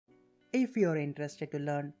If you're interested to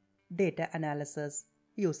learn data analysis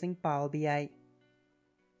using Power BI,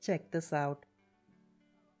 check this out.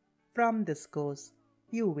 From this course,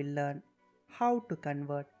 you will learn how to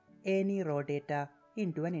convert any raw data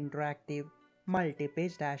into an interactive,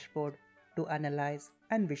 multi-page dashboard to analyze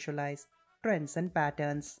and visualize trends and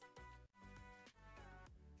patterns.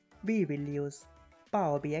 We will use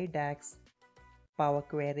Power BI DAX, Power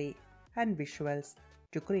Query, and visuals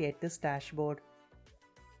to create this dashboard.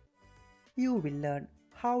 You will learn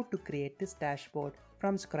how to create this dashboard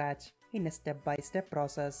from scratch in a step-by-step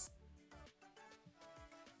process.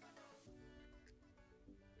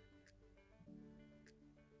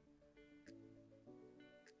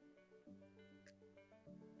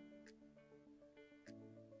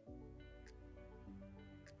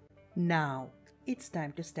 Now, it's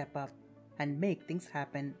time to step up and make things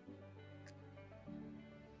happen.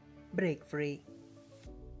 Break free.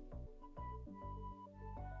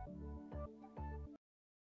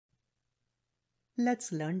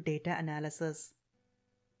 Let's learn data analysis.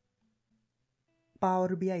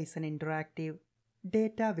 Power BI is an interactive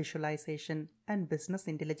data visualization and business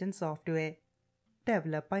intelligence software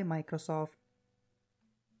developed by Microsoft.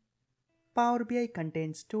 Power BI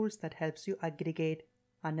contains tools that helps you aggregate,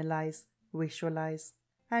 analyze, visualize,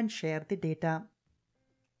 and share the data.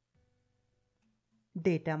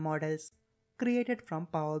 Data models created from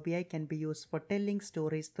Power BI can be used for telling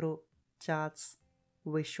stories through charts,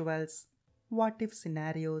 visuals, what-if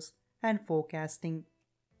scenarios, and forecasting.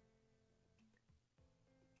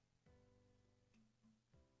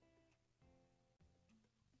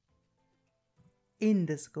 In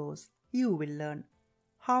this course, you will learn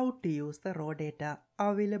how to use the raw data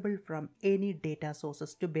available from any data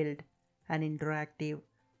sources to build an interactive,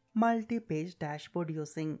 multi-page dashboard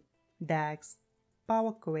using DAX,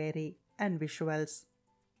 Power Query, and visuals.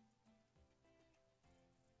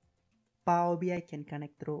 Power BI can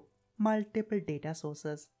connect through multiple data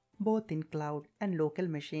sources, both in cloud and local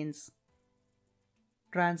machines.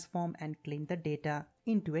 Transform and clean the data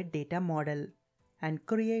into a data model and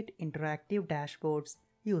create interactive dashboards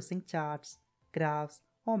using charts, graphs,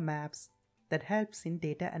 or maps that helps in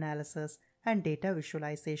data analysis and data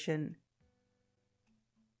visualization.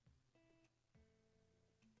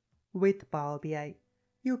 With Power BI,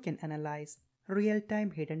 you can analyze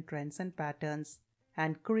real-time hidden trends and patterns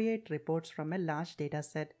and create reports from a large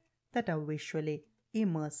dataset that are visually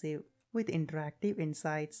immersive with interactive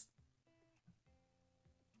insights.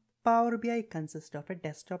 Power BI consists of a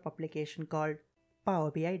desktop application called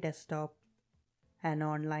Power BI Desktop, an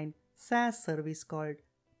online SaaS service called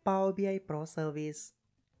Power BI Pro Service,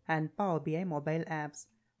 and Power BI mobile apps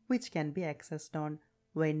which can be accessed on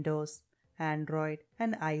Windows, Android,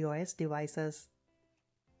 and iOS devices.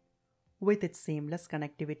 With its seamless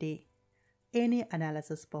connectivity, any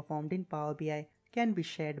analysis performed in Power BI can be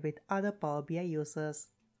shared with other Power BI users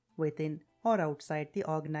within or outside the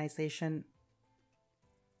organization.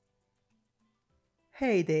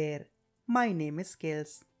 Hey there, my name is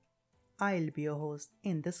Skills. I'll be your host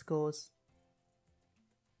in this course.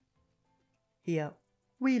 Here,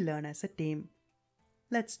 we learn as a team.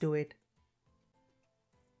 Let's do it.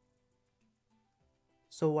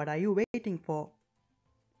 So what are you waiting for?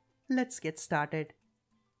 Let's get started.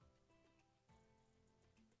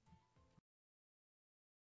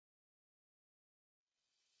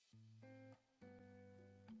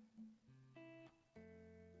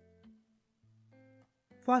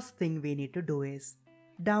 First thing we need to do is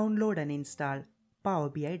download and install Power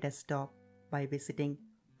BI Desktop by visiting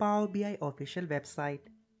Power BI official website,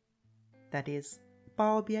 that is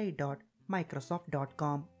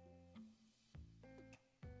powerbi.microsoft.com.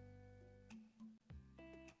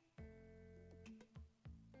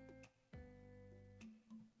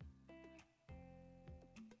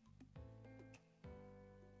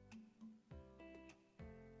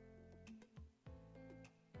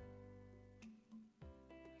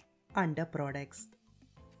 Under Products,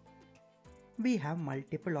 we have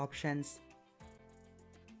multiple options.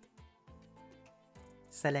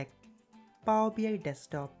 Select Power BI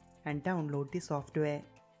Desktop and download the software.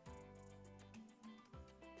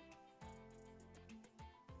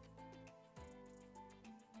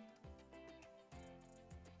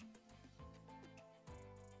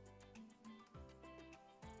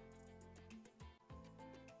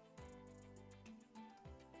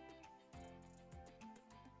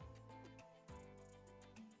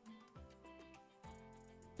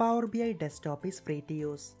 Power BI Desktop is free to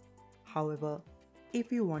use. However, if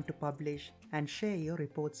you want to publish and share your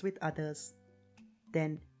reports with others,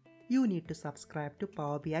 then you need to subscribe to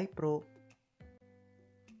Power BI Pro.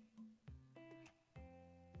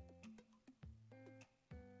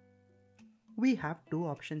 we have two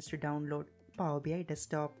options to download Power BI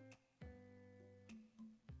Desktop.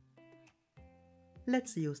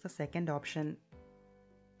 Let's use the second option.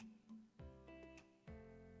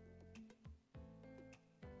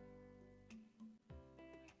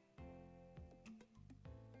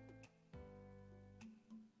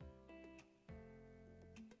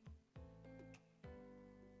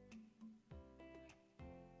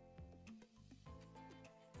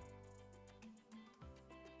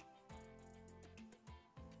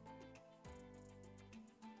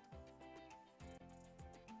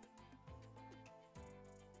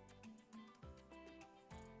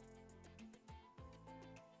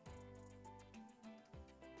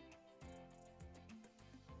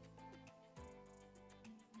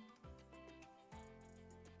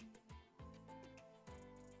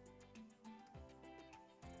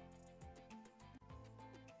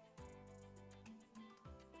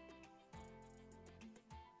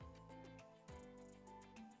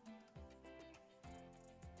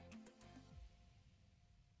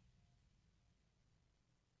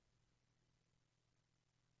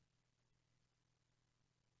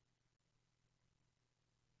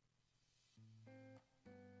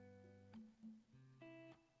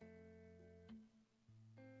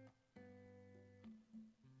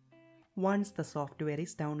 Once the software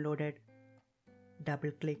is downloaded,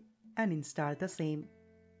 double-click and install the same.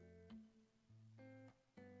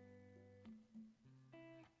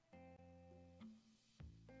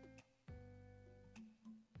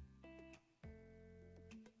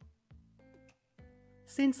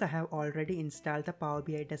 Since I have already installed the Power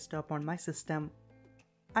BI Desktop on my system,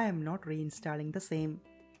 I am not reinstalling the same.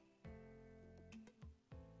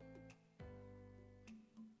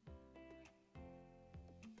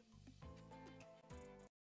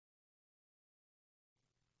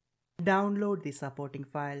 Download the supporting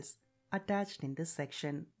files attached in this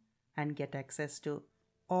section and get access to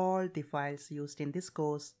all the files used in this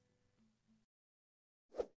course.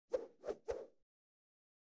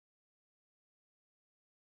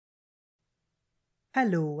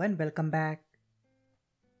 Hello and welcome back.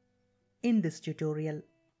 In this tutorial,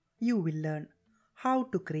 you will learn how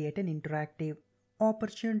to create an interactive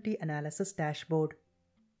opportunity analysis dashboard.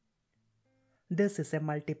 This is a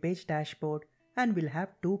multi-page dashboard and will have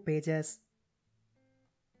two pages.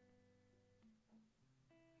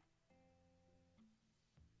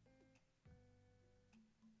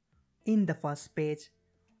 In the first page,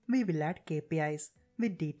 we will add KPIs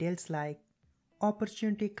with details like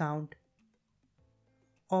opportunity count,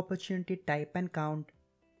 opportunity type and count,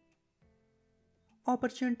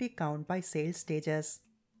 opportunity count by sales stages,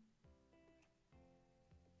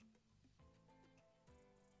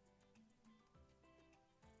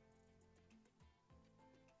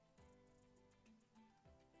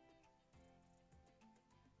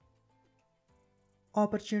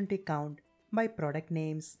 opportunity count by product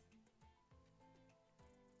names,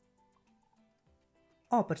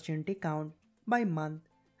 opportunity count by month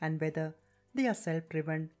and whether they are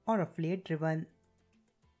self-driven or affiliate-driven,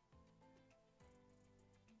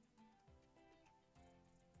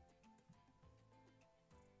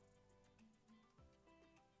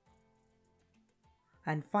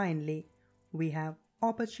 and finally, we have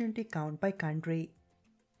opportunity count by country.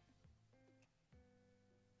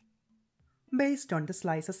 Based on the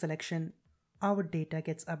slicer selection, our data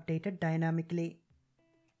gets updated dynamically.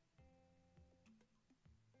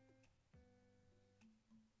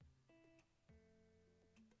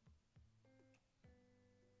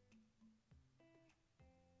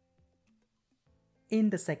 In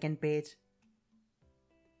the second page,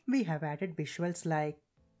 we have added visuals like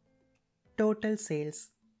total sales,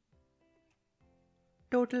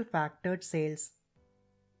 total factored sales,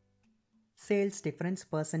 sales difference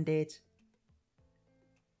percentage.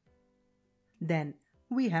 Then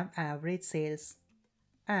we have average sales,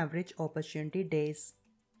 average opportunity days.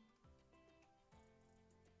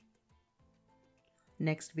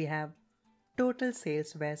 Next we have total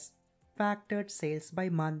sales vs factored sales by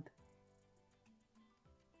month.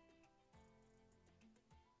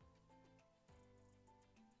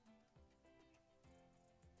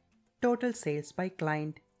 Total sales by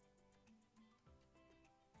client,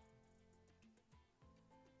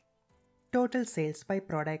 total sales by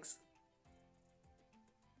products,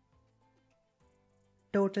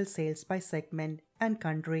 total sales by segment and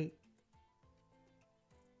country.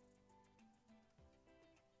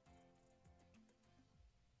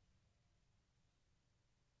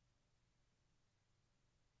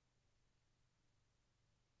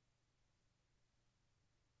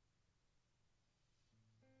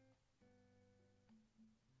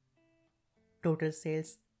 Total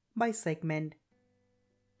sales by segment,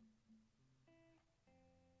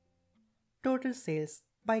 total sales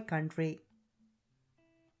by country.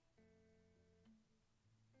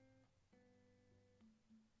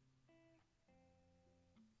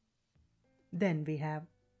 Then we have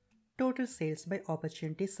total sales by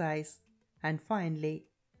opportunity size, and finally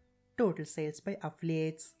total sales by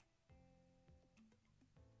affiliates.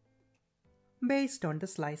 Based on the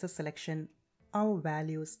slicer selection, our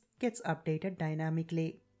values gets updated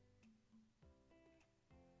dynamically.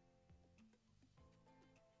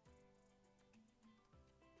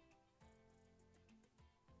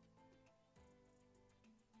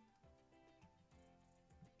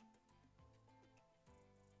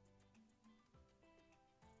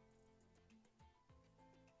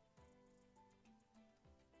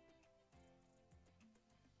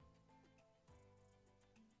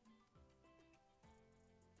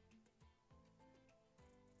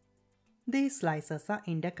 These slicers are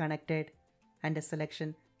interconnected, and a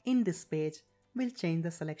selection in this page will change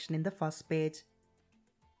the selection in the first page.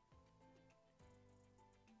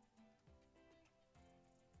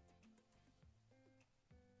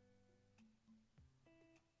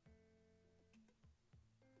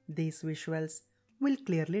 These visuals will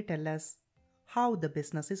clearly tell us how the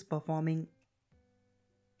business is performing.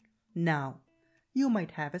 Now, you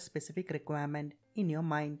might have a specific requirement in your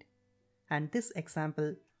mind, and this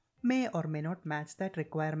example may or may not match that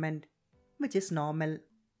requirement, which is normal.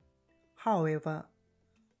 However,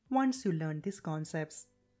 once you learn these concepts,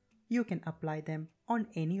 you can apply them on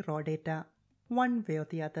any raw data one way or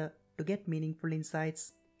the other to get meaningful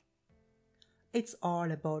insights. It's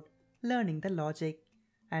all about learning the logic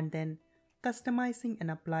and then customizing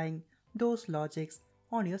and applying those logics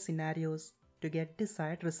on your scenarios to get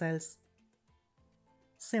desired results.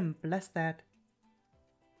 Simple as that.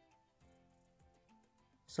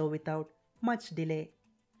 So without much delay,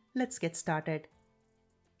 let's get started.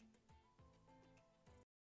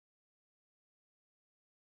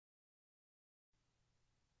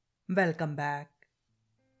 Welcome back.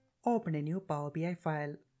 Open a new Power BI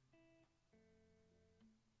file.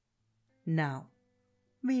 Now,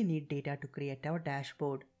 we need data to create our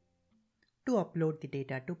dashboard. To upload the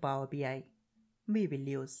data to Power BI, we will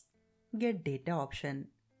use Get Data option.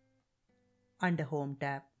 Under Home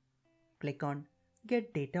tab, click on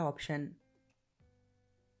Get Data option.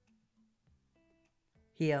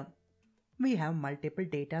 Here, we have multiple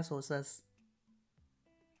data sources.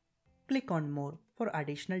 Click on More for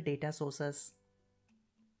additional data sources.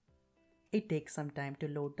 It takes some time to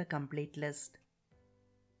load the complete list.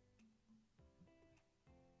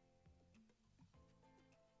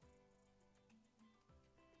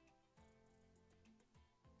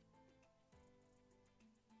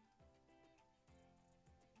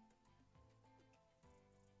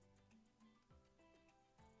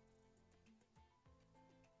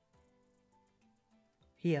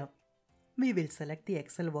 Here, we will select the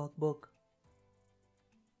Excel workbook.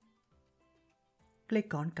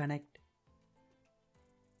 Click on Connect.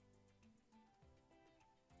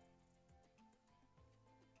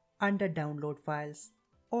 Under Download Files,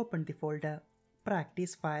 open the folder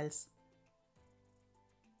Practice Files.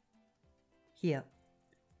 Here,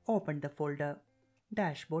 open the folder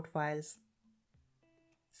Dashboard Files.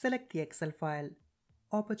 Select the Excel file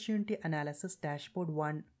Opportunity Analysis Dashboard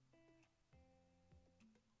 1.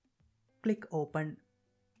 Click Open.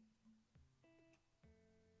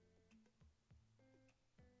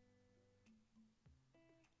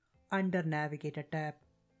 Under Navigator tab,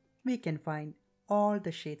 we can find all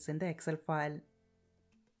the sheets in the Excel file.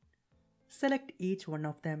 Select each one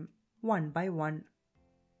of them one by one.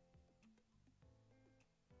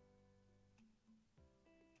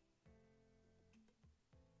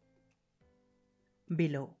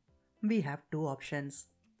 Below, we have two options,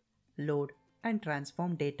 Load and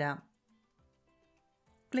Transform Data.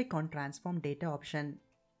 Click on Transform Data option.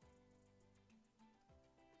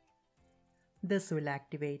 This will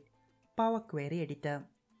activate Power Query Editor.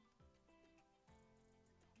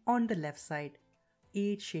 On the left side,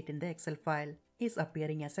 each sheet in the Excel file is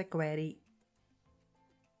appearing as a query.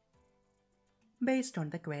 Based on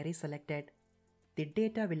the query selected, the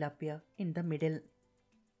data will appear in the middle.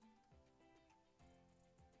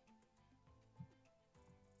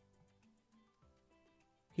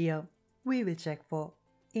 Here, we will check for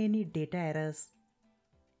any data errors.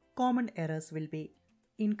 Common errors will be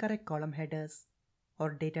incorrect column headers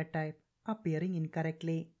or data type appearing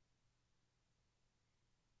incorrectly.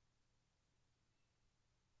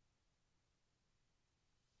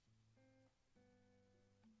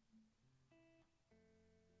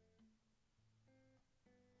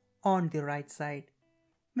 On the right side,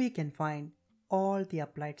 we can find all the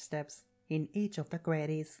applied steps in each of the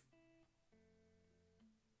queries.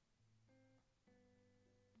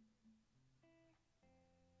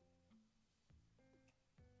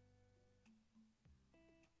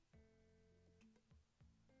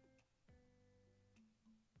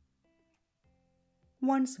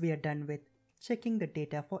 Once we are done with checking the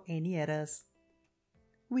data for any errors,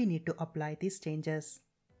 we need to apply these changes.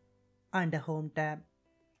 Under Home tab,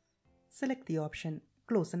 select the option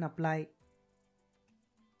Close and Apply.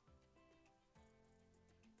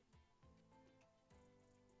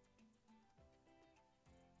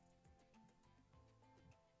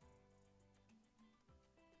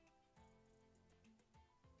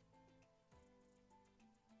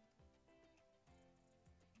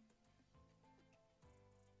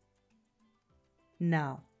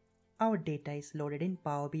 Now, our data is loaded in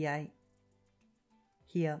Power BI.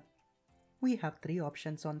 Here, we have three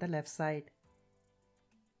options on the left side.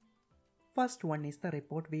 First one is the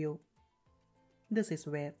report view. This is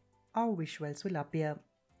where our visuals will appear.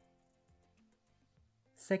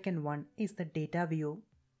 Second one is the data view.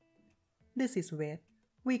 This is where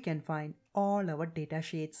we can find all our data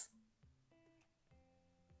sheets.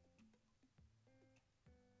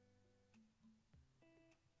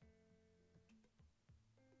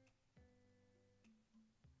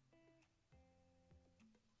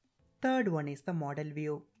 Third one is the model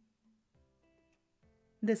view.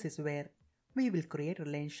 This is where we will create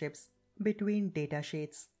relationships between data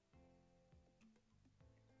sheets.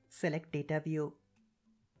 Select Data View.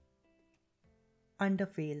 Under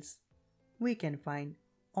Fields, we can find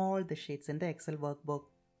all the sheets in the Excel workbook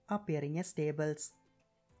appearing as tables.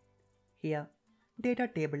 Here, Data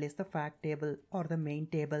Table is the fact table or the main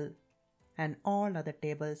table, and all other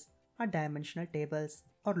tables are dimensional tables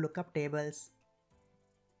or lookup tables.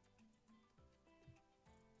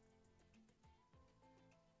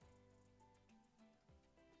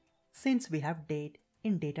 Since we have date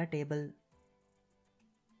in data table,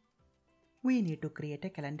 we need to create a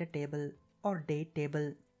calendar table or date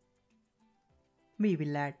table. We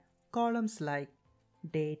will add columns like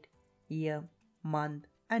date, year, month,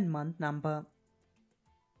 and month number.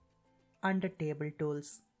 Under Table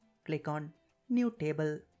Tools, click on New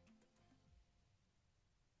Table.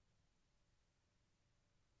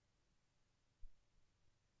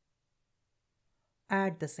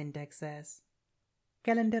 Add the syntax as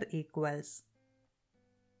calendar equals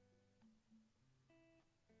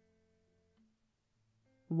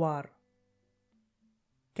var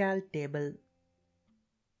cal table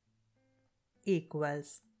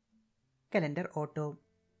equals calendar auto.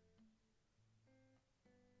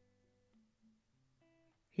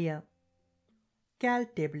 Here, cal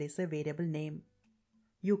table is a variable name.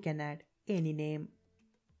 You can add any name.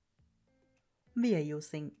 We are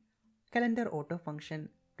using calendar auto function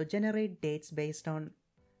to generate dates based on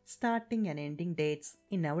starting and ending dates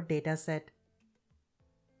in our dataset.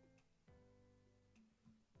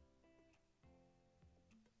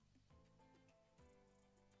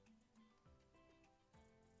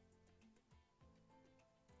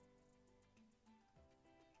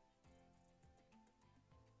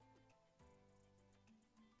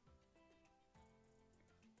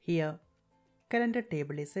 Here, calendar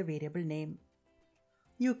table is a variable name.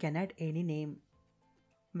 You can add any name.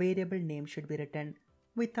 Variable name should be written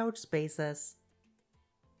without spaces.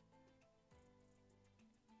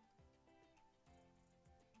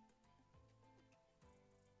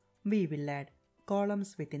 We will add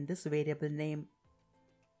columns within this variable name.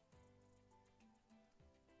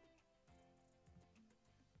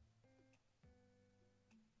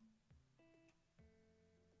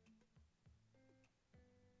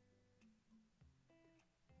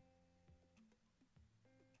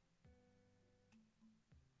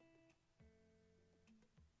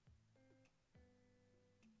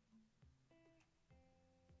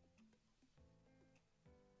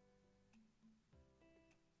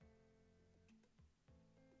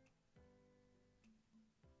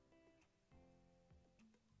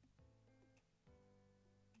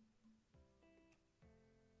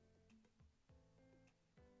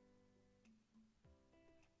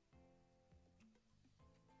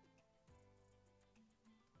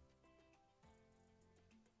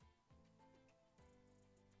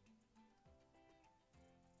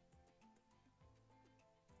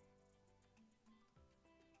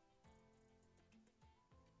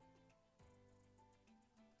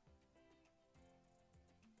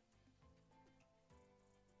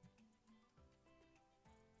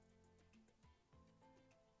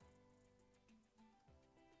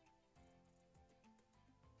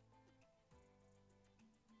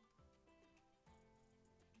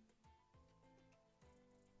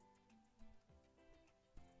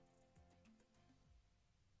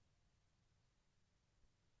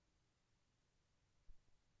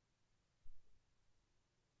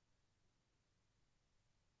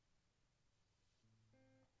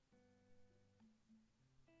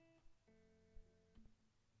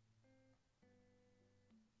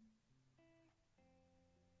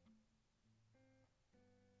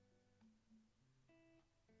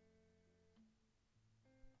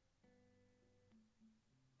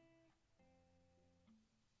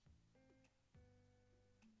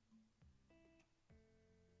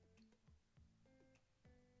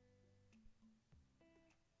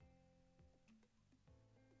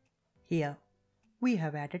 Here, we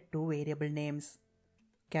have added two variable names,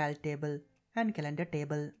 cal table and calendar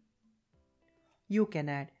table. You can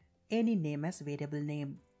add any name as variable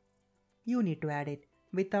name. You need to add it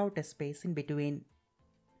without a space in between.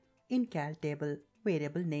 In cal table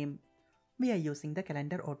variable name, we are using the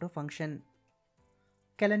calendar auto function.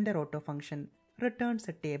 Calendar auto function returns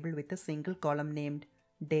a table with a single column named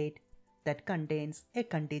date that contains a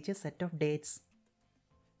contiguous set of dates.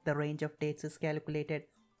 The range of dates is calculated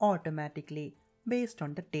automatically based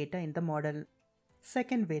on the data in the model.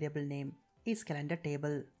 Second variable name is calendar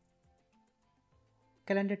table.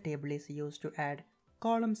 Calendar table is used to add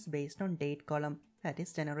columns based on date column that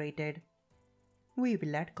is generated. We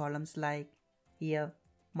will add columns like year,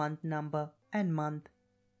 month number and month.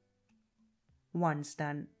 Once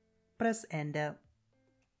done, press enter.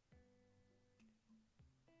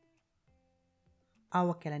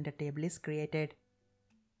 Our calendar table is created.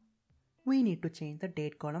 We need to change the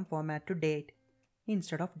date column format to date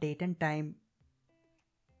instead of date and time.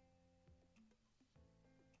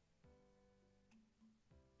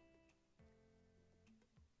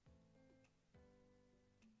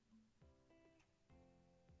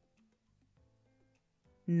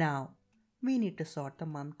 Now, we need to sort the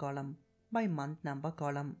month column by month number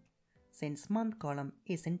column, since month column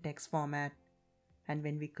is in text format, and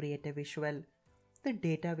when we create a visual, the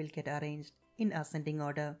data will get arranged in ascending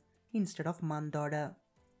order instead of month order.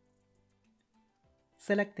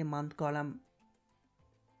 Select the month column.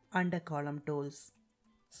 Under column tools,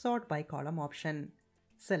 sort by column option,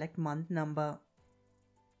 select month number.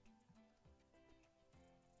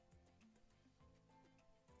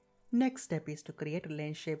 Next step is to create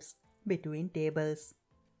relationships between tables,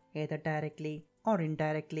 either directly or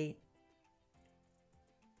indirectly.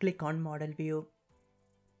 Click on Model View.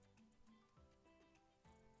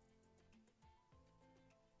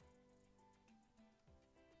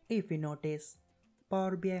 If we notice,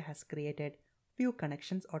 Power BI has created few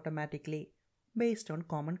connections automatically based on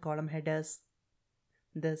common column headers.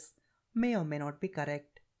 This may or may not be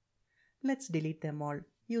correct. Let's delete them all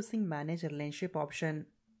using Manage Relationship option.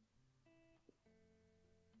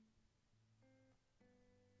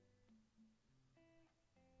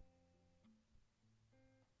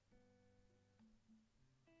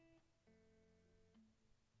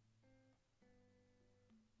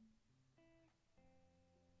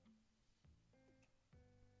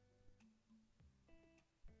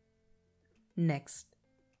 Next,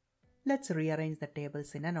 let's rearrange the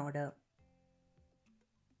tables in an order.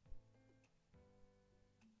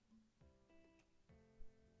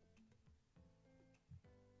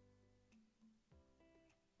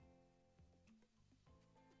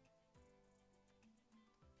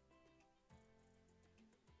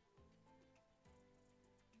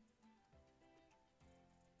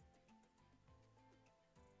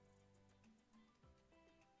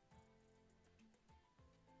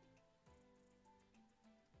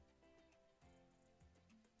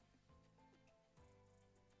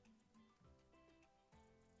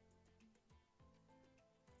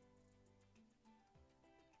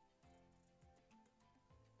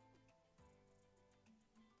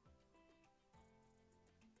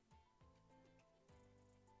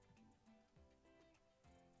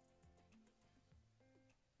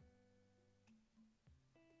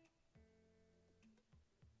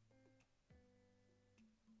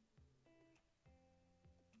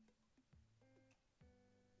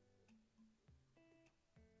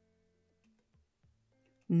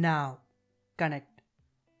 Now, connect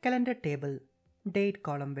calendar table, date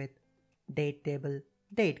column with date table,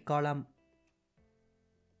 date column.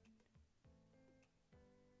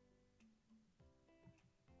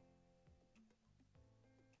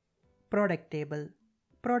 Product table,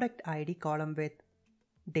 product ID column with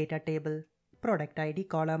data table, product ID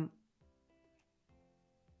column.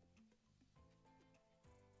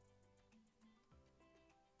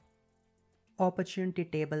 Opportunity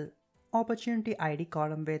table, opportunity ID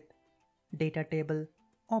column with data table,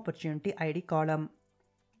 opportunity ID column.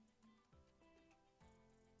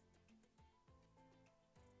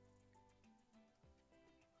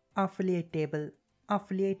 Affiliate table,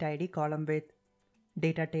 affiliate ID column with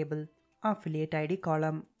data table, affiliate ID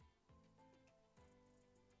column.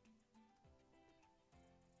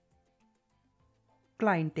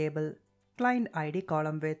 Client table, client ID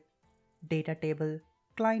column with data table,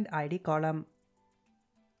 client ID column.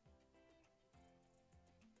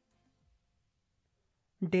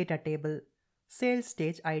 Data table, sales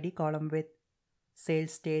stage ID column with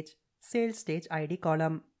sales stage ID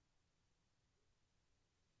column.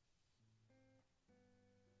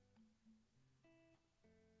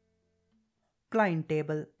 Client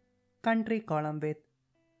table, country column with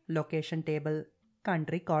location table,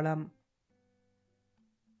 country column.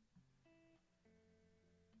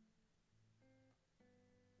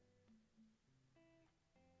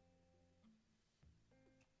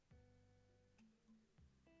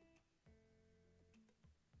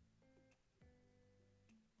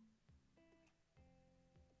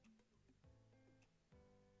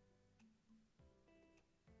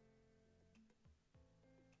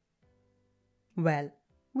 Well,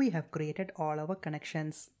 we have created all our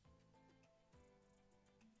connections.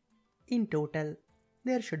 In total,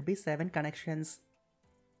 there should be 7 connections.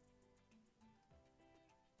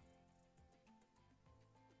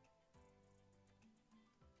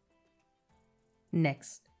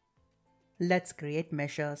 Next, let's create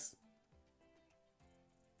measures.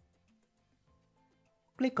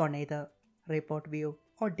 Click on either Report View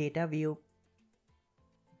or Data View.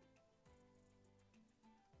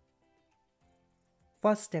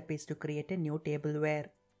 First step is to create a new table where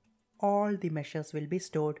all the measures will be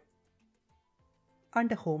stored.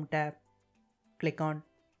 Under Home tab, click on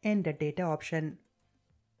Enter Data option.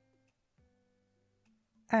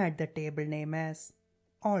 Add the table name as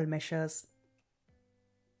All Measures.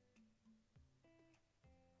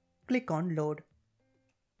 Click on Load.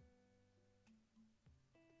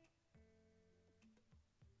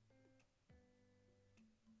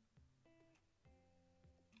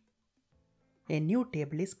 A new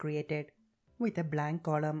table is created with a blank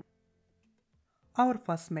column. Our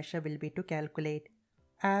first measure will be to calculate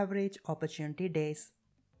average opportunity days.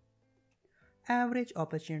 Average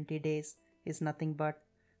opportunity days is nothing but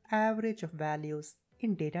average of values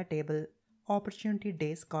in data table opportunity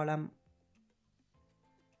days column.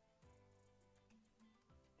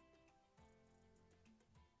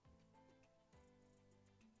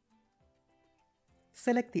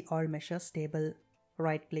 Select the All Measures table,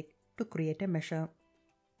 right-click to create a measure.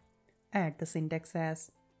 Add the syntax as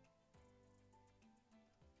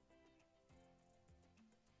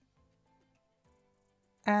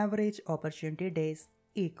average opportunity days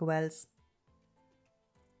equals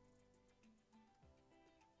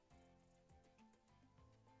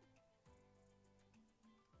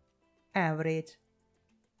average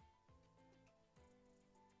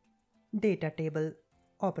data table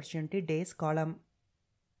opportunity days column.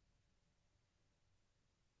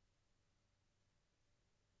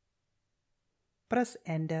 Press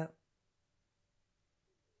Enter.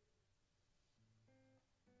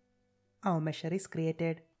 Our measure is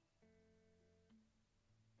created.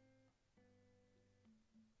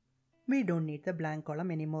 We don't need the blank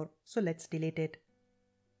column anymore, so let's delete it.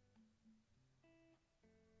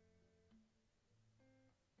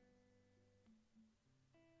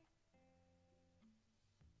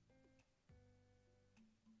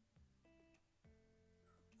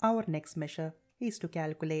 Our next measure is to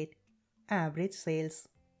calculate average sales.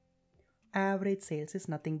 Average sales is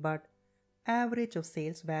nothing but average of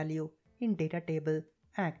sales value in data table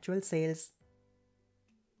actual sales.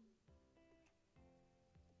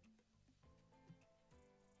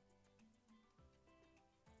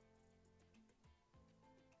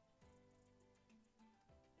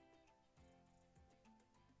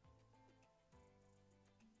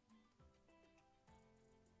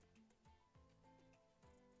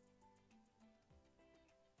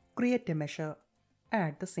 Create a measure.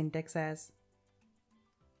 Add the syntax as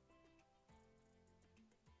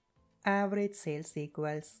average sales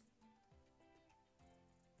equals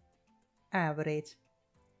average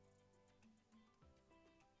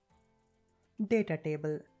data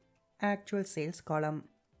table actual sales column.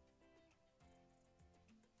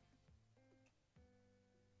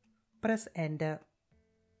 Press Enter.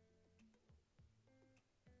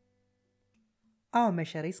 Our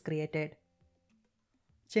measure is created.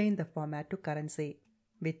 Change the format to currency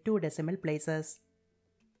with 2 decimal places.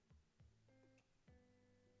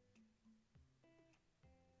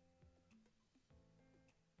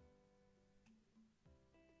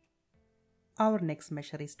 Our next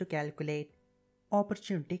measure is to calculate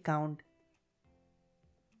opportunity count.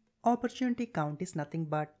 Opportunity count is nothing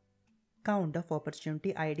but count of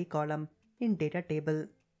opportunity ID column in data table.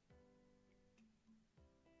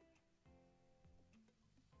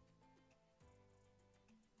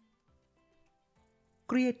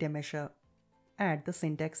 Create a measure. Add the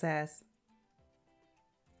syntax as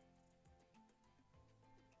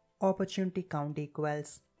opportunity count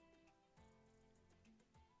equals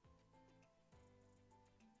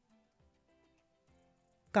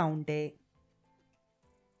count day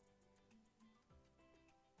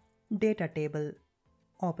data table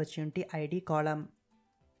opportunity ID column.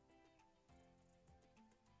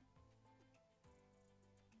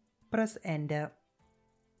 Press Enter.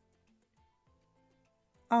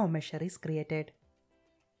 Our measure is created.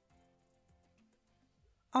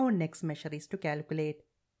 Our next measure is to calculate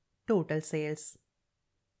total sales.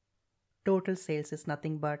 Total sales is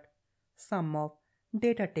nothing but sum of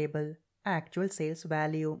data table actual sales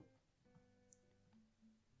value.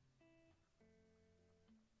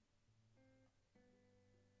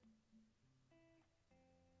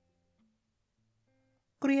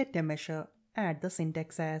 Create a measure, add the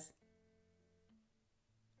syntax as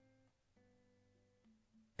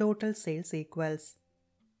total sales equals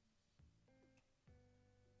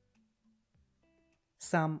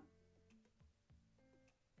sum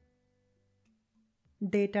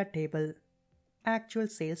data table actual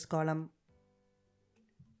sales column.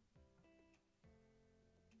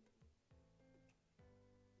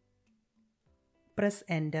 Press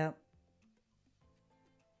enter.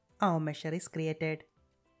 Our measure is created.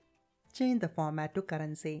 Change the format to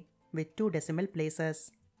currency with 2 decimal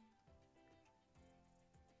places.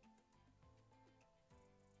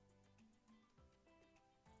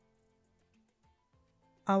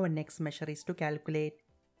 Our next measure is to calculate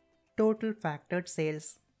total factored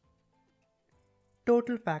sales.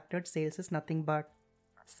 Total factored sales is nothing but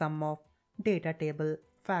sum of data table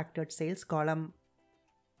factored sales column.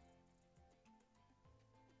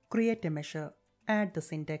 Create a measure, add the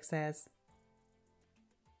syntax as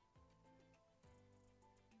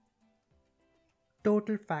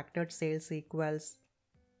total factored sales equals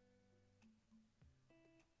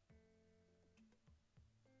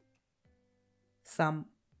sum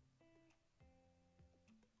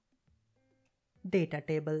data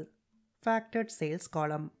table factored sales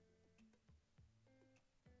column.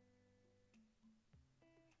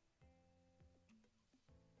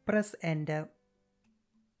 Press enter.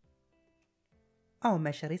 Our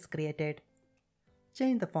measure is created.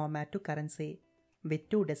 Change the format to currency with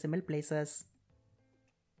 2 decimal places.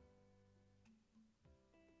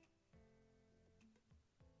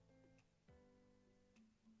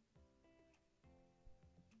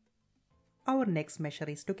 Our next measure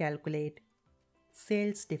is to calculate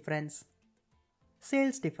sales difference.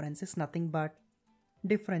 Sales difference is nothing but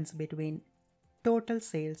difference between total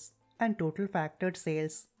sales and total factored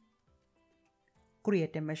sales.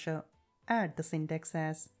 Create a measure, add the syntax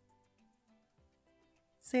as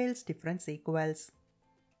sales difference equals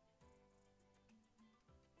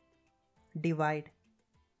divide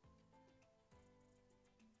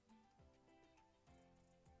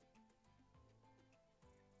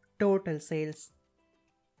total sales,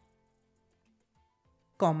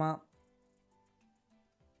 comma,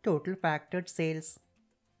 total factored sales,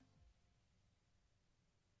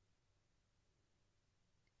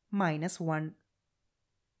 minus 1.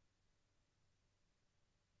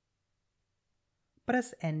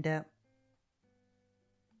 Press enter.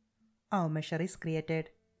 Our measure is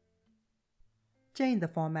created. Change the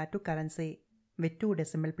format to currency with 2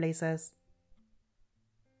 decimal places.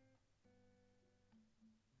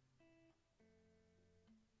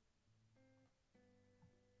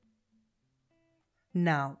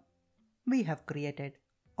 Now, we have created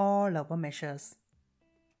all our measures.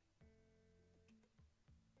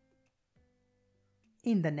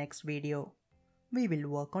 In the next video, we will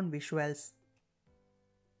work on visuals.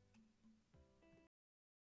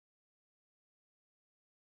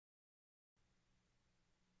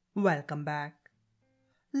 Welcome back.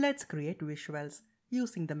 Let's create visuals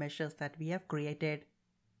using the measures that we have created.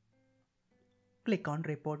 Click on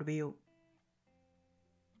Report View.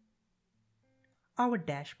 Our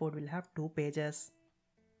dashboard will have 2 pages: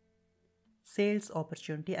 Sales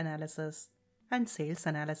Opportunity Analysis and Sales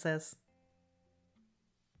Analysis.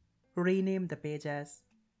 Rename the page as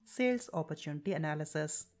Sales Opportunity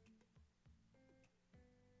Analysis.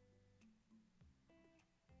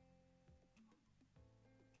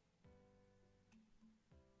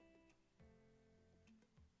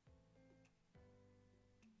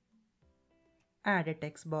 Add a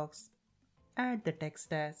text box. Add the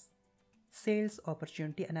text as Sales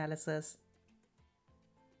Opportunity Analysis.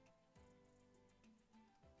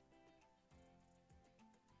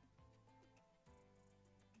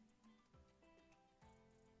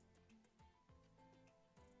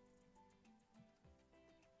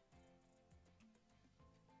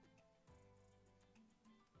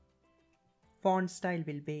 Font style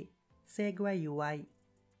will be Segway UI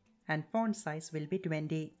and font size will be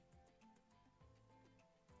 20.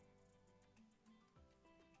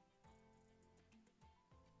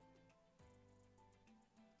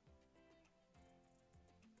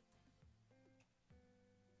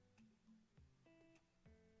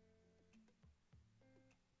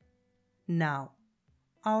 Now,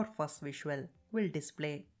 our first visual will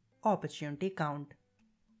display opportunity count.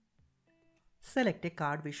 Select a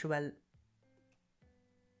card visual.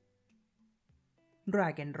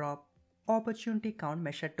 Drag and drop opportunity count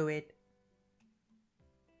measure to it.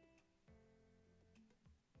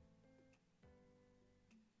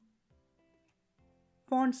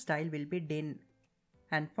 Font style will be DIN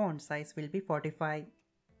and font size will be 45.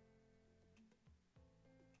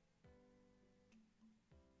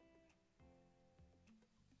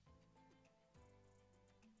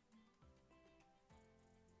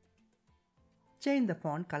 Change the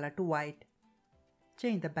font color to white.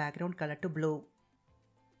 Change the background color to blue.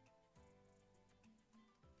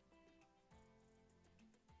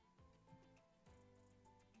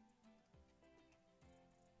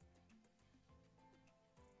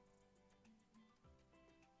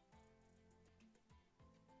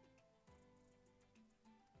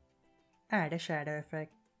 Add a shadow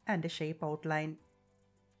effect and a shape outline.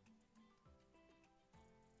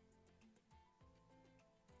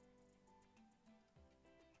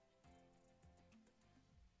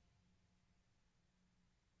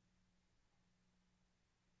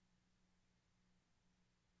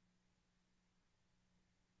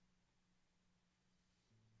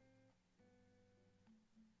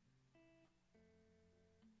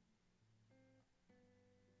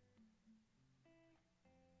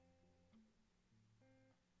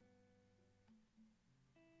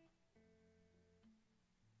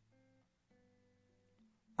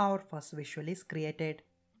 Our first visual is created.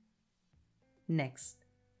 Next,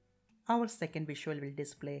 our second visual will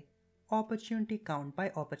display opportunity count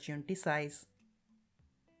by opportunity size.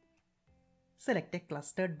 Select a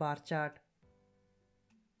clustered bar chart.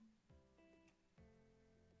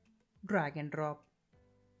 Drag and drop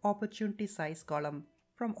opportunity size column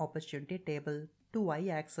from opportunity table to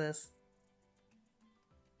y-axis.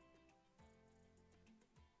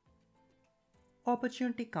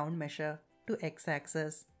 Opportunity count measure to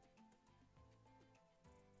x-axis.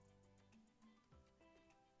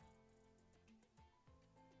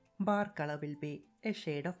 Bar color will be a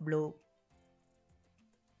shade of blue.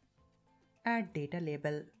 Add data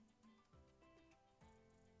label.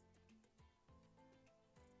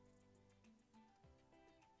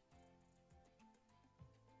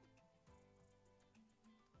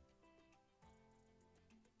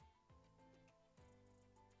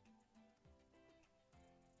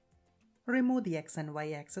 Remove the X and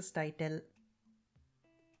Y axis title.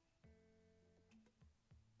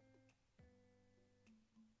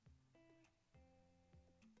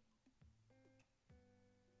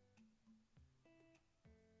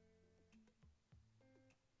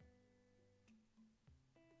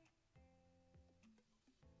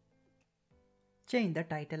 Change the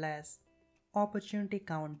title as opportunity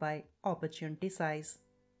count by opportunity size.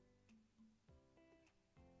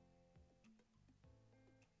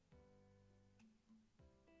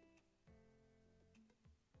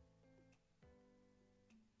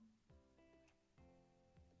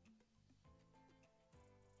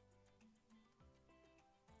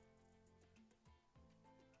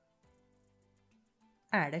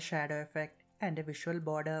 Add a shadow effect and a visual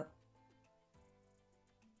border.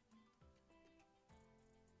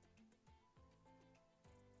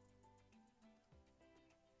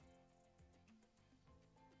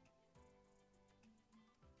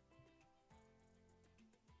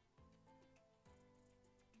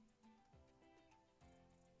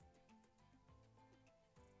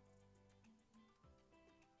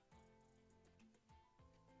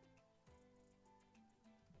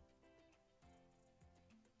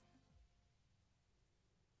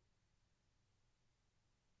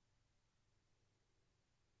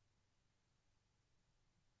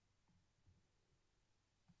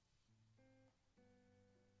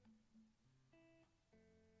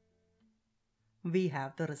 We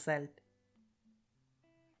have the result.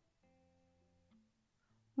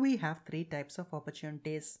 We have three types of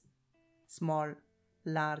opportunities: small,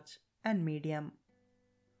 large, and medium.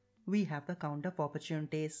 We have the count of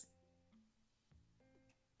opportunities.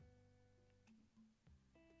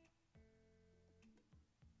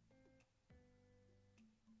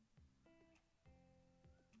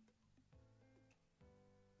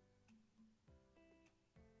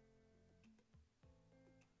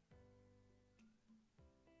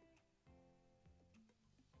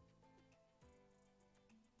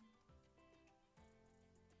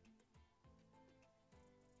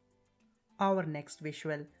 Our next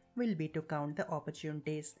visual will be to count the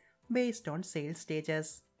opportunities based on sales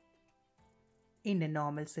stages. In a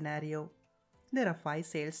normal scenario, there are 5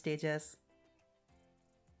 sales stages.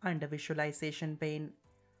 Under Visualization pane,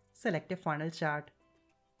 select a funnel chart.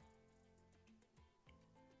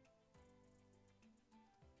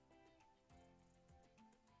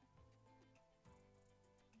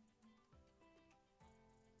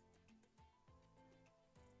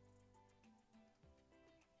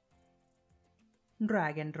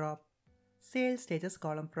 Drag and drop sales stages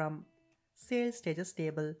column from sales stages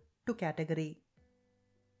table to category.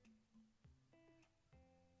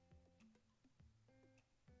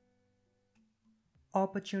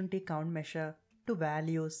 Opportunity count measure to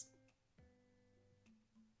values.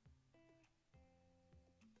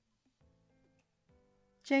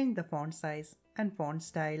 Change the font size and font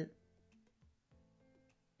style.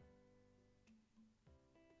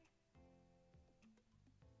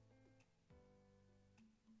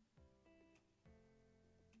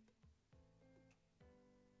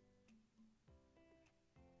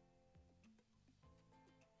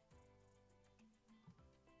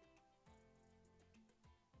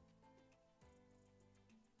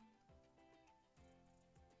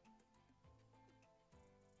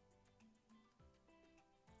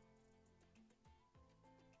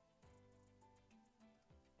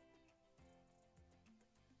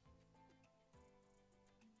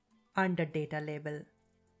 Under data label,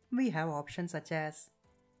 we have options such as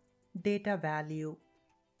data value,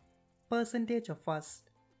 percentage of first,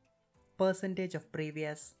 percentage of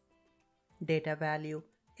previous, data value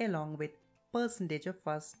along with percentage of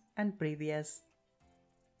first and previous.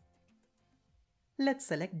 Let's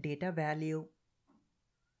select data value.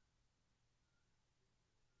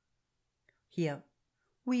 Here,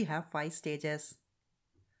 we have 5 stages.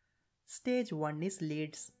 Stage 1 is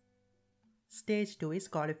leads. Stage 2 is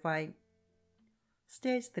qualify.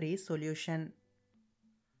 Stage 3 is solution.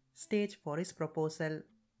 Stage 4 is proposal.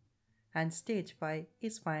 And stage 5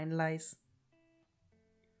 is finalize.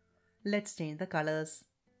 Let's change the colors.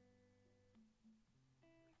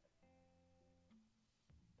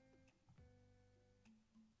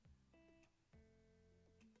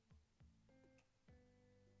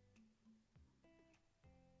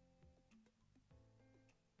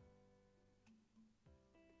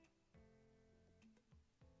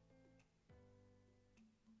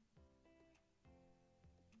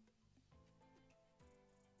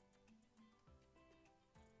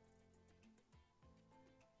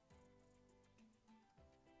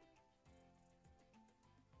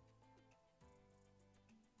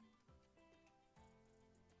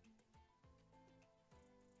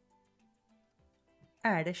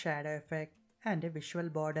 Add a shadow effect and a visual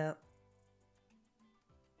border.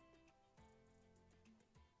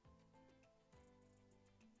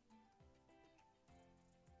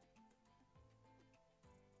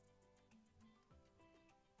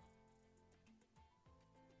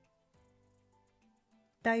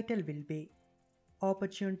 Title will be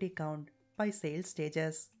Opportunity Count by Sales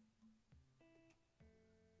Stages.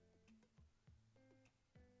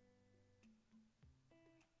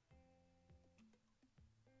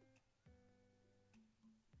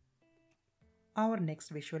 Our next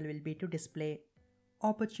visual will be to display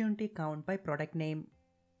Opportunity Count by Product Name.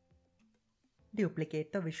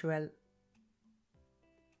 Duplicate the visual.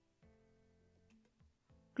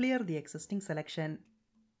 Clear the existing selection.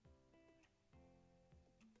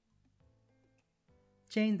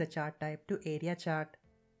 Change the chart type to area chart.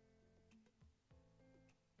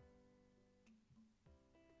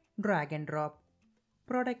 Drag and drop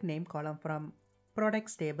product name column from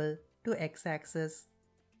products table to x-axis.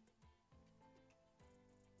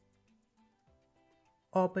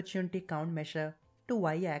 Opportunity count measure to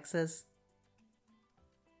y-axis.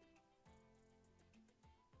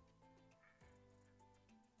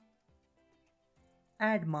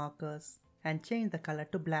 Add markers and change the color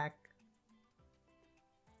to black.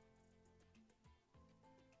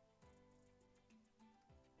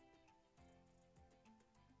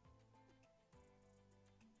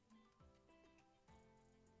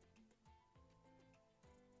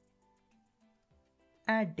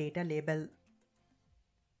 Add data label.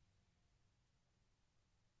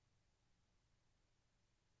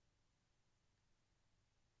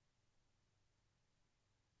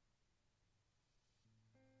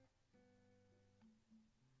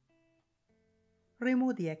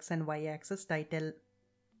 Remove the X and Y axis title.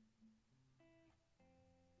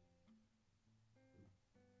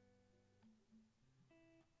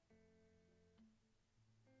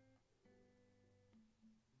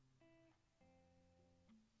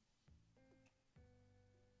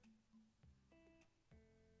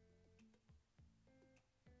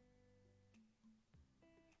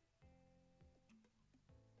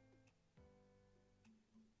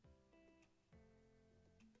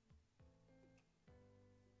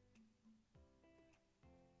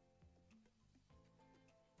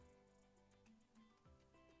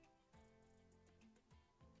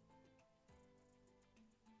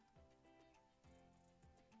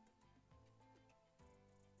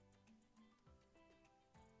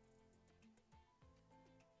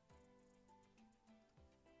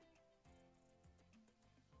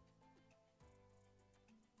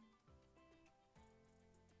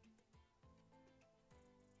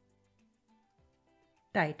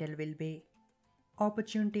 Title will be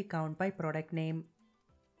Opportunity Count by Product Name.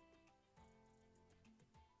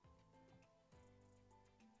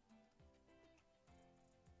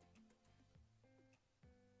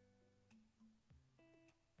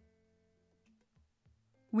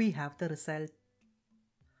 We have the result.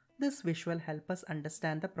 This visual helps us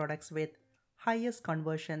understand the products with highest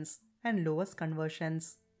conversions and lowest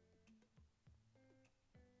conversions.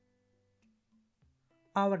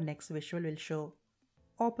 Our next visual will show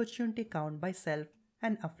opportunity count by self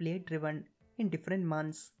and affiliate driven in different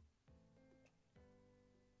months.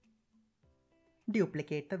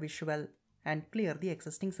 Duplicate the visual and clear the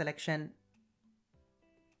existing selection.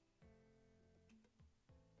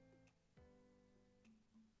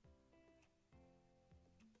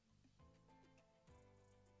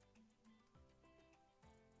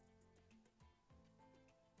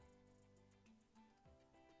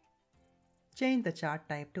 Change the chart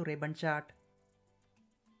type to ribbon chart.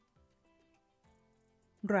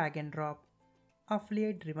 Drag and drop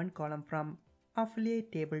affiliate driven column from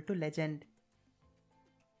affiliate table to legend.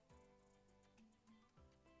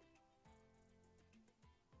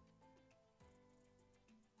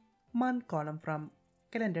 Month column from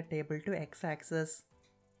calendar table to x-axis.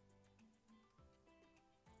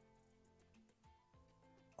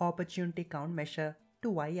 Opportunity count measure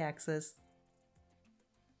to y-axis.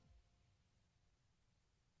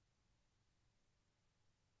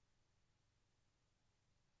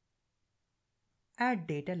 Add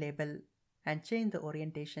data label and change the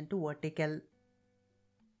orientation to vertical.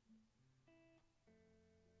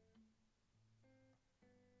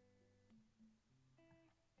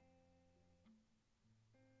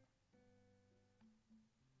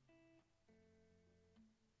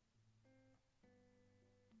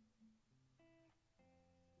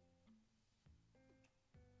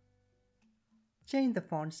 Change the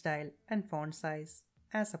font style and font size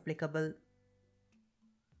as applicable.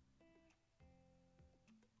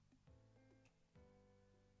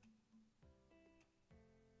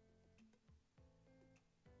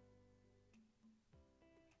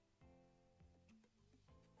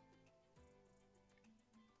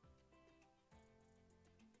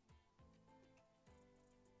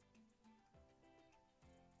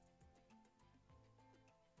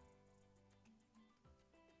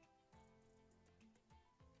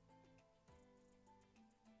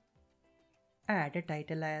 Add a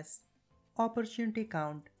title as Opportunity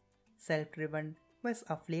Count, Self-Driven vs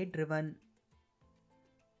Affiliate-Driven.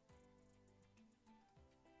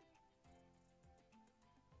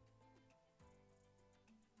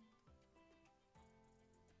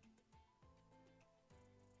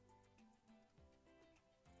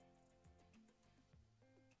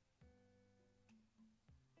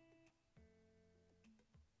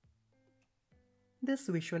 This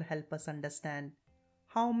visual helps us understand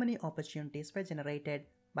how many opportunities were generated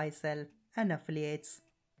by self and affiliates.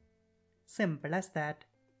 Simple as that.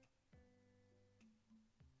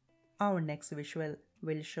 Our next visual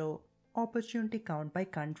will show opportunity count by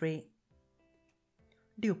country.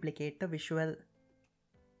 Duplicate the visual.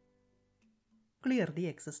 Clear the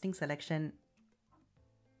existing selection.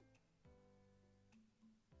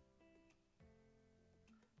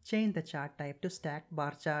 Change the chart type to stacked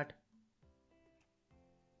bar chart.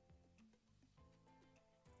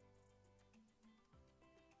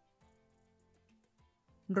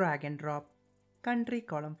 Drag and drop country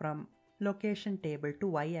column from location table to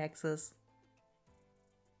y-axis.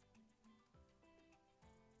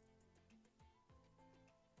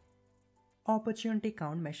 Opportunity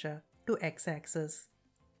count measure to x-axis.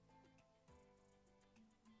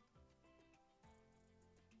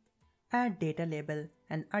 Add data label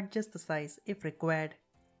and adjust the size if required.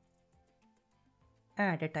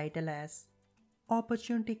 Add a title as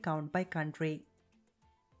Opportunity Count by Country.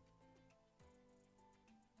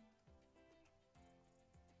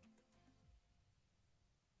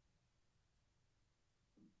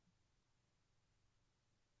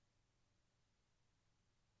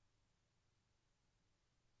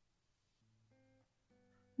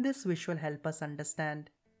 This visual helps us understand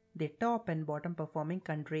the top and bottom performing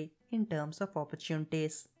country in terms of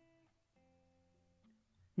opportunities.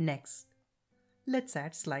 Next, let's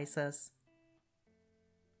add slices.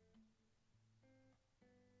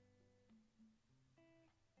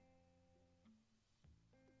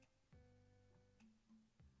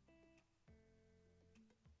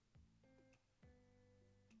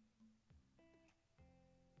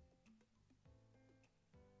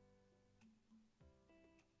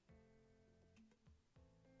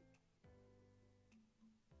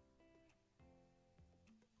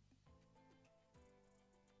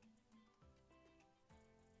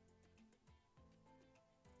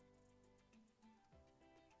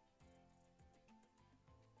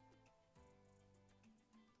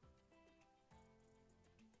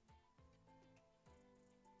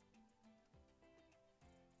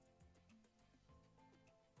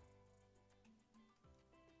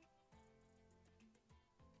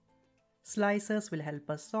 Slicers will help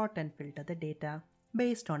us sort and filter the data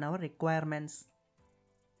based on our requirements.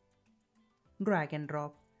 Drag and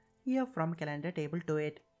drop year from calendar table to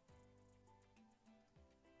it.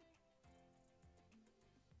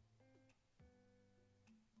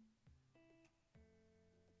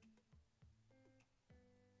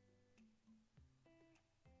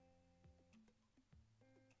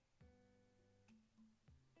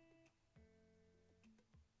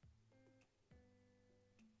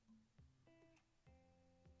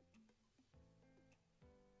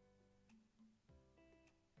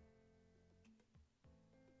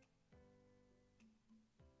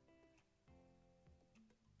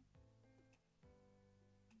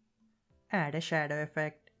 Add a shadow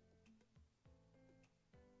effect.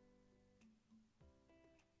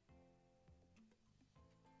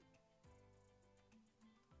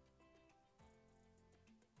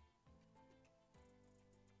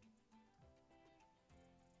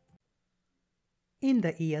 In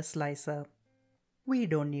the year slicer, we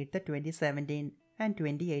don't need the 2017 and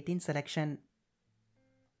 2018 selection.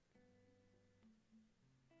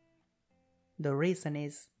 The reason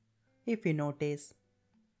is, if you notice,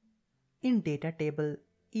 in data table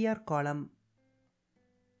year column,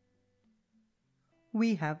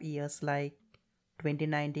 we have years like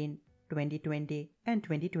 2019, 2020 and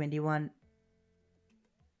 2021.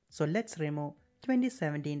 So let's remove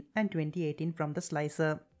 2017 and 2018 from the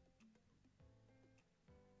slicer.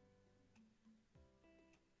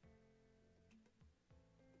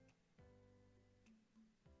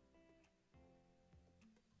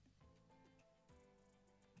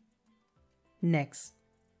 Next,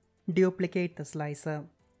 duplicate the slicer.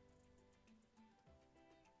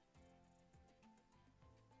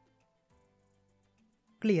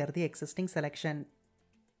 Clear the existing selection.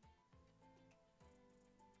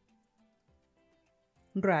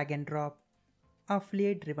 Drag and drop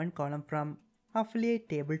affiliate driven column from affiliate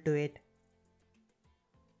table to it.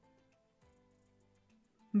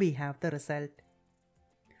 We have the result.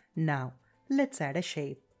 Now let's add a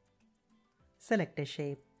shape. Select a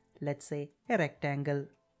shape, let's say a rectangle.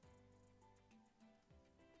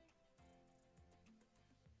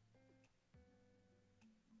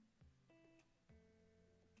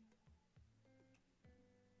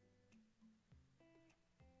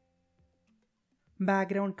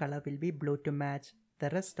 Background color will be blue to match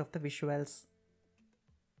the rest of the visuals.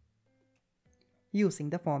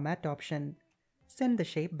 Using the format option, send the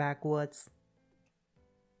shape backwards.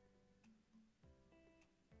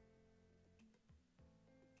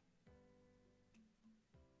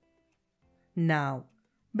 Now,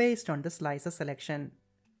 based on the slicer selection,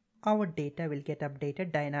 our data will get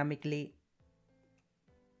updated dynamically.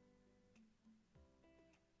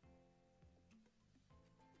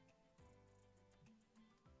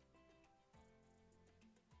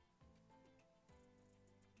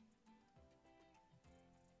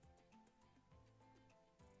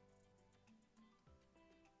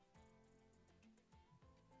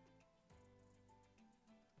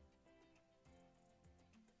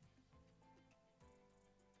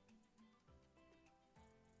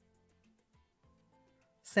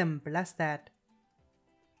 Simple as that.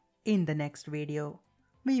 In the next video,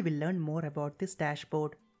 we will learn more about this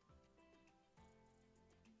dashboard.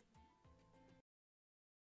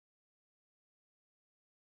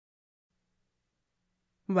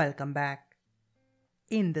 Welcome back.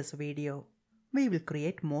 In this video, we will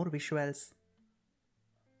create more visuals.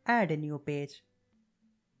 Add a new page.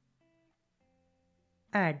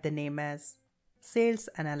 Add the name as Sales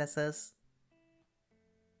Analysis.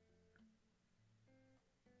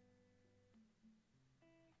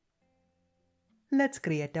 Let's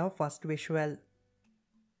create our first visual.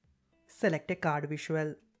 Select a card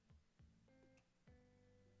visual.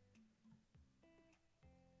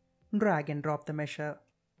 Drag and drop the measure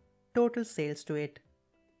total sales to it.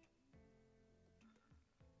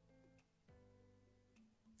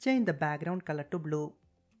 Change the background color to blue.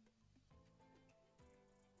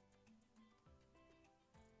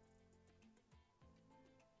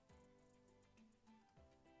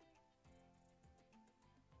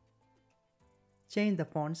 Change the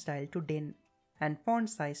font style to thin and font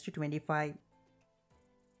size to 25.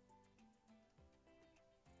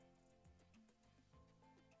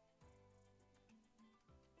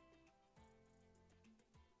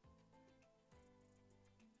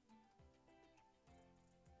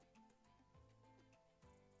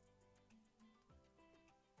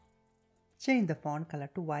 Change the font color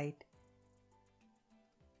to white.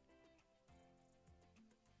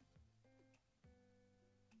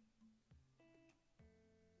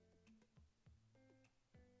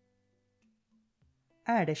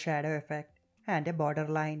 Add a shadow effect and a border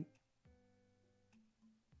line.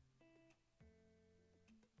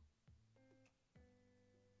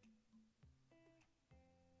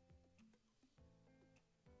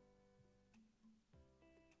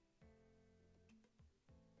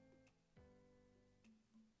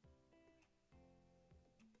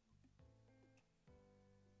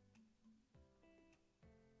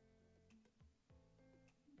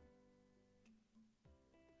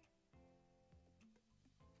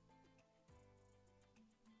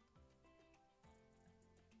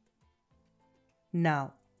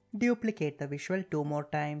 Now, duplicate the visual 2 more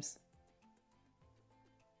times.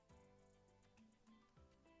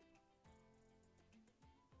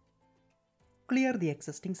 Clear the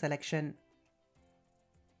existing selection.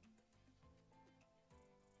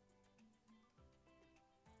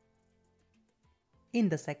 In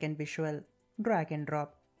the second visual, drag and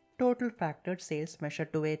drop total factored sales measure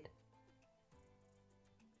to it.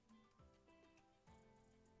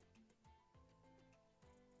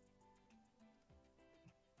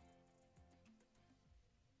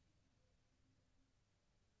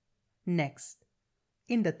 Next,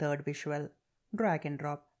 in the third visual, drag and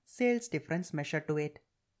drop sales difference measure to it.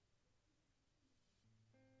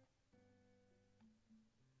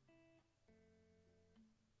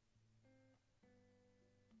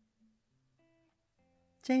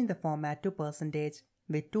 Change the format to percentage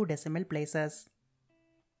with 2 decimal places.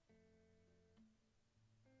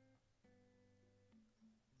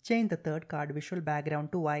 Change the third card visual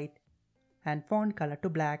background to white and font color to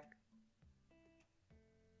black.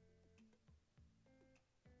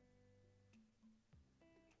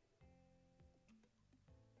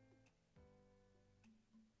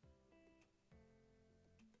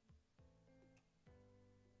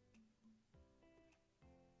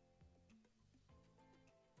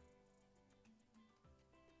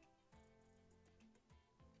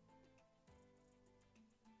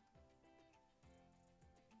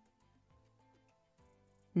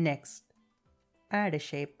 Next, add a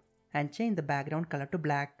shape and change the background color to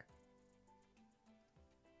black.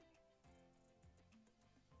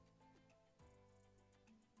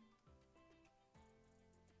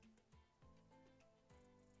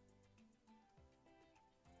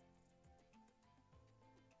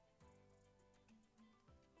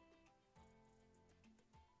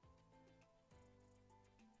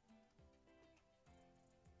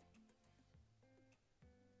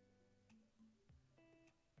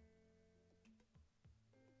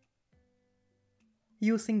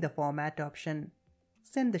 Using the format option,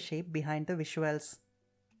 send the shape behind the visuals.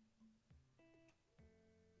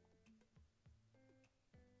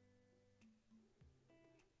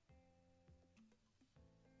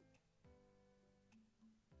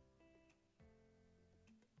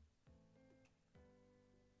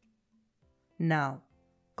 Now,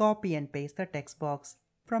 copy and paste the text box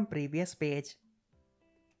from previous page.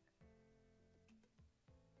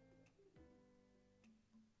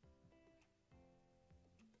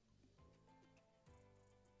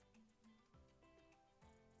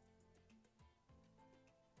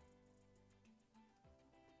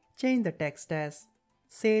 Change the text as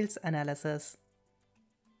Sales Analysis.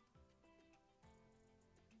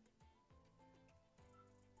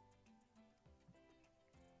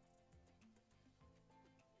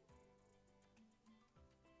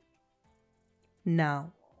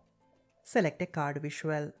 Now, select a card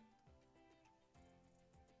visual.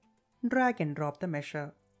 Drag and drop the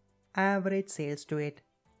measure, average sales to it.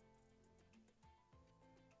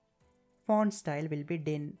 Font style will be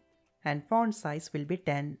DIN and font size will be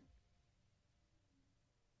 10.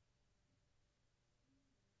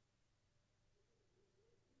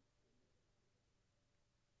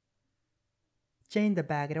 Change the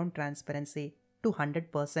background transparency to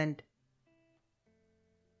 100%.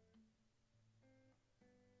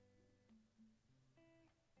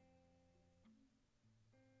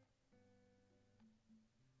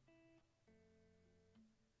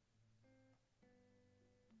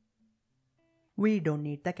 We don't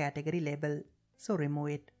need the category label, so remove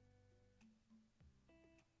it.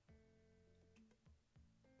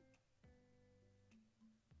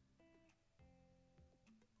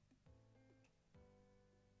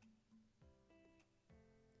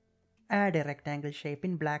 Add a rectangle shape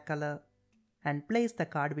in black color and place the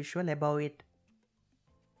card visual above it.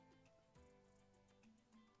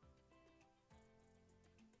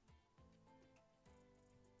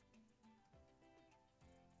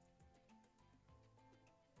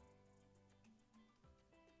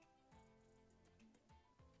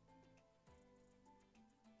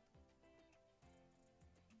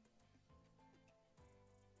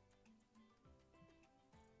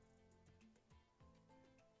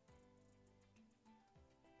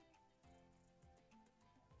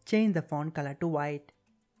 Change the font color to white.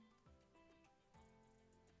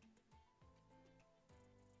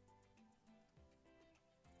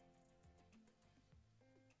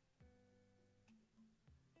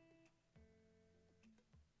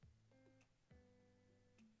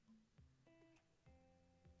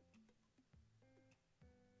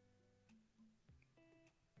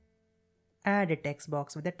 Add a text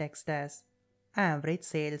box with the text as Average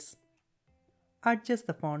Sales. Adjust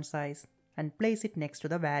the font size and place it next to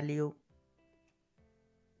the value.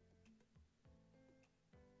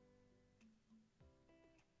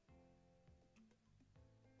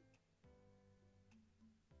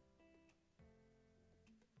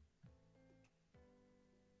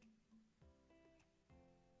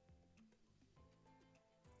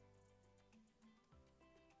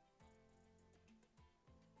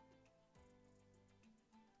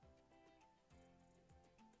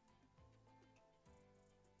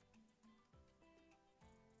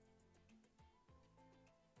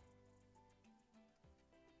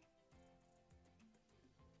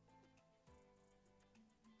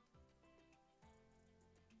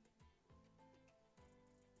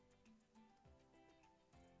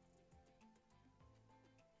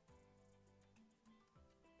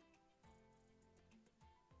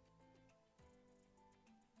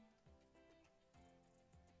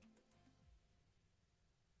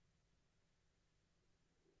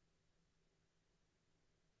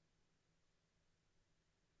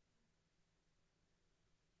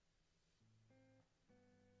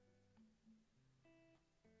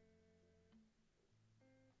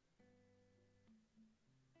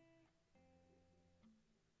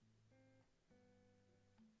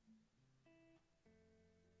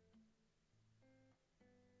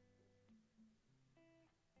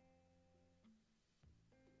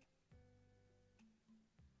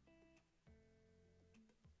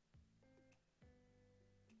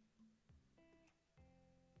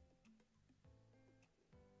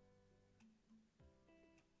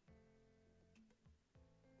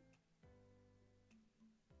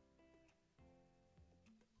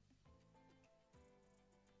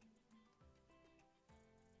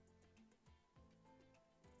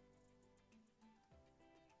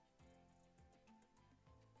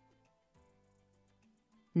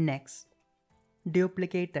 Next,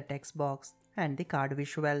 duplicate the text box and the card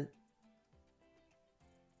visual.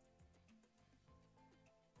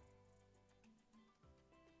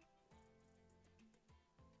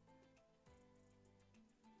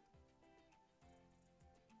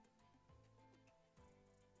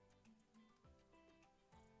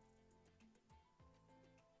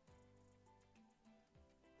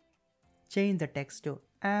 Change the text to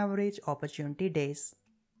average opportunity days.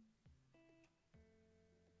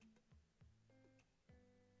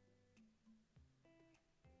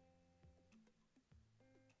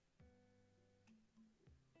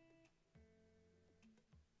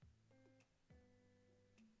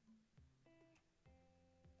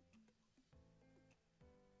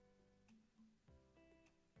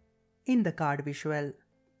 In the card visual,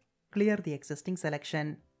 clear the existing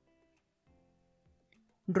selection.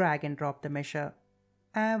 Drag and drop the measure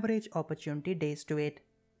average opportunity days to it.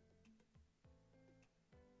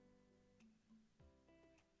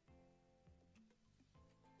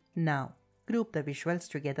 Now, group the visuals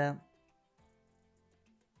together.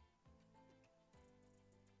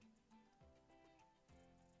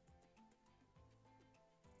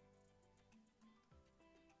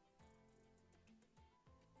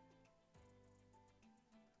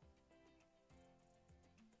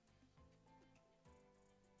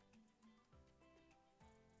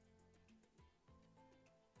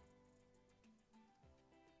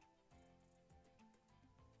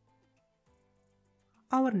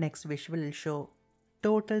 Our next visual will show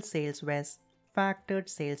total sales vs factored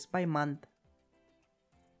sales by month.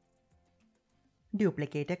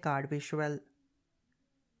 Duplicate a card visual.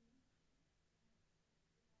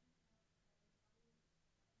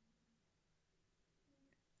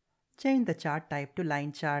 Change the chart type to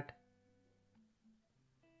line chart.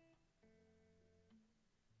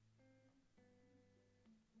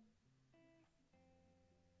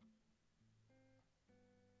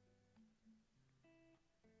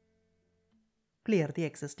 Clear the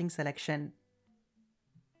existing selection.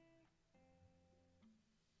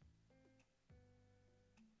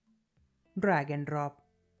 Drag and drop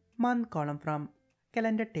month column from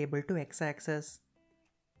calendar table to x-axis.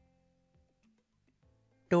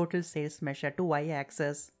 Total sales measure to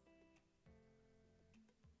y-axis.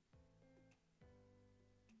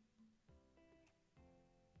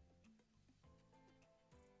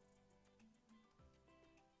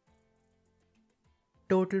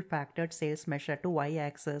 Total factored sales measure to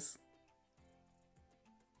y-axis.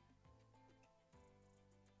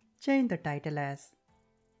 Change the title as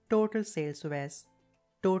Total Sales vs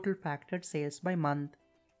Total Factored Sales by Month.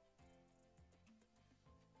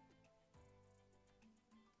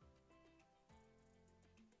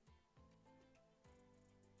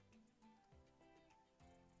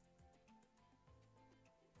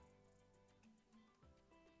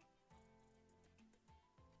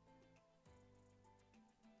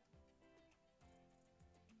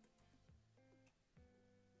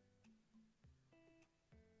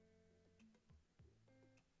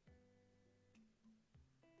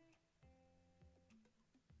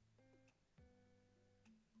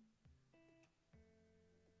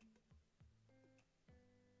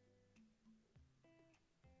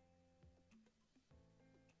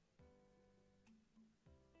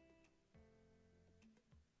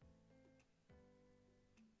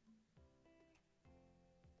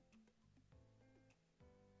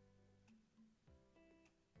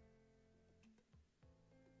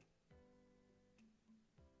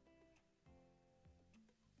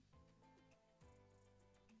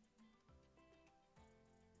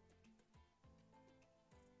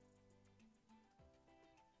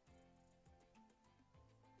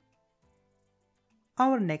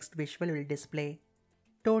 Our next visual will display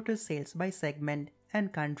total sales by segment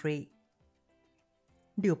and country.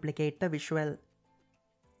 Duplicate the visual.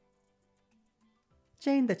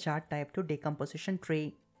 Change the chart type to decomposition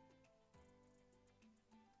tree.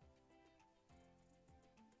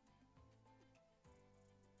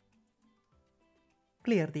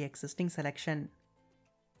 Clear the existing selection.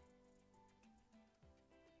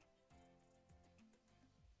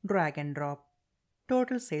 Drag and drop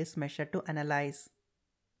total sales measure to analyze.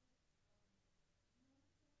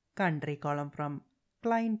 Country column from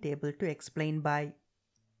client table to explain by.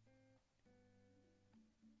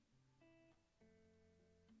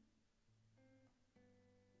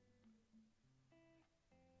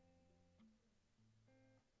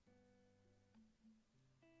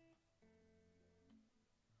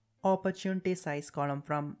 Opportunity size column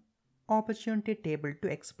from opportunity table to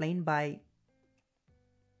explain by.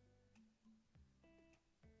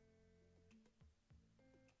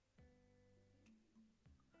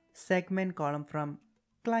 Segment column from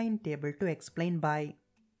client table to explain by.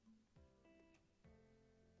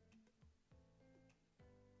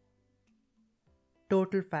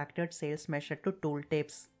 Total factored sales measure to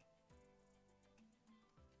tooltips.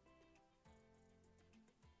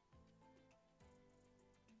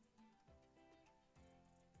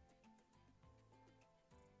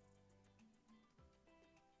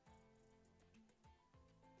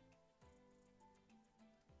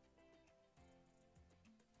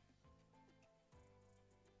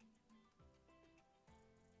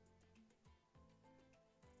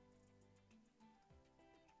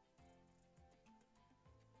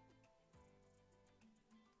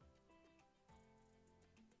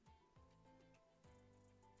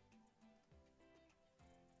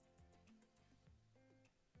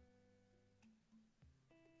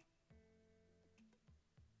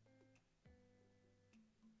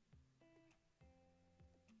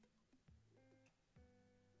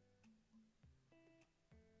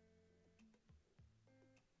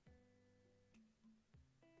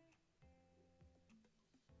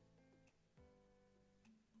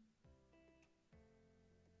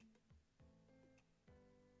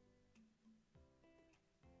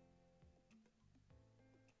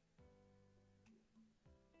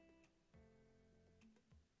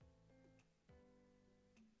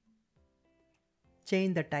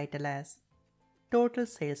 Change the title as Total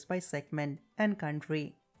Sales by Segment and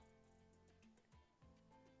Country.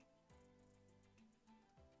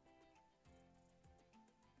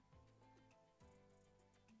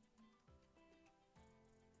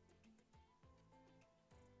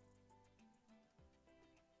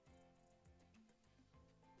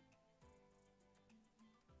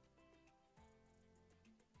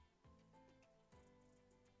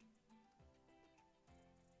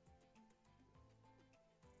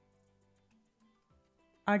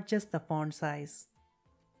 Adjust the font size.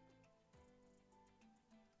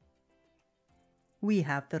 We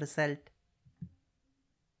have the result.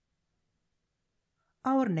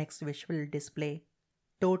 Our next visual will display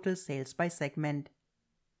total sales by segment.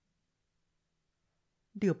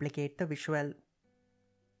 Duplicate the visual.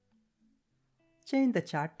 Change the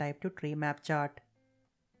chart type to tree map chart.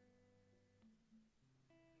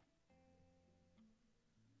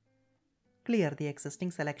 Clear the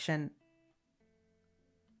existing selection.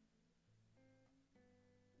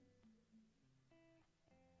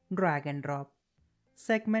 Drag and drop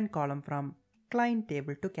segment column from client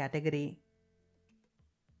table to category.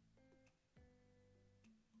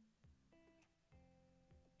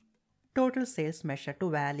 Total sales measure to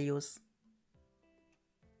values.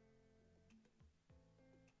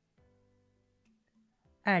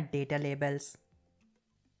 Add data labels.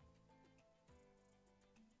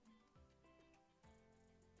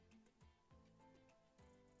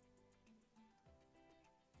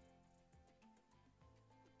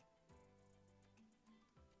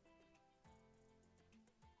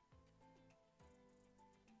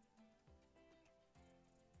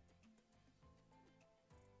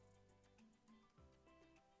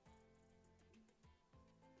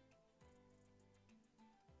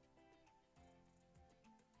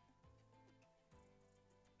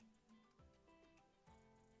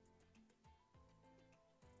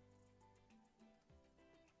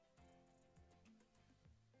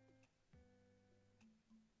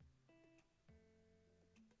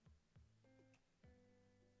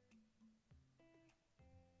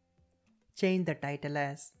 Change the title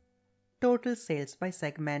as Total Sales by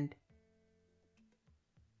Segment.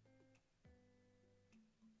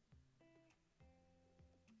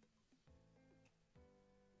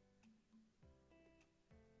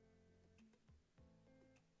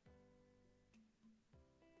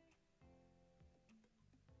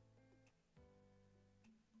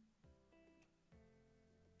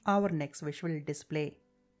 Our next visual will display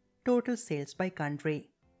total sales by country.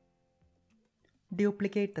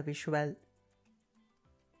 Duplicate the visual.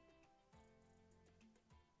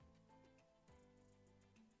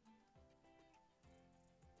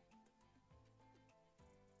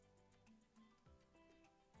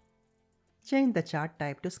 Change the chart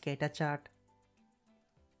type to scatter chart.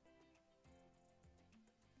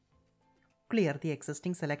 Clear the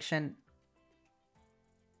existing selection.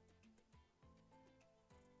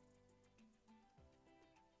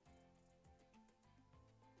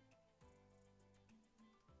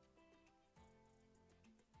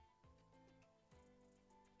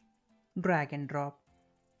 Drag and drop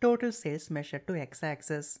total sales measure to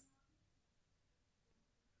x-axis.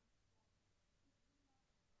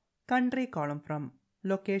 Country column from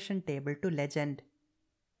location table to legend.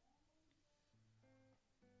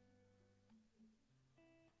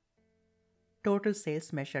 Total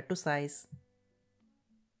sales measure to size.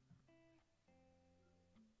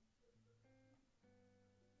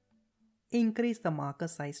 Increase the marker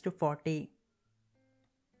size to 40.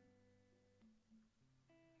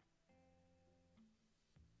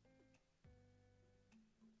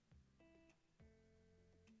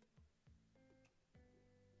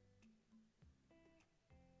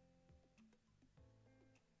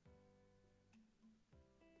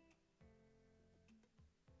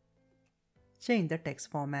 Change the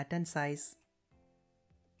text format and size.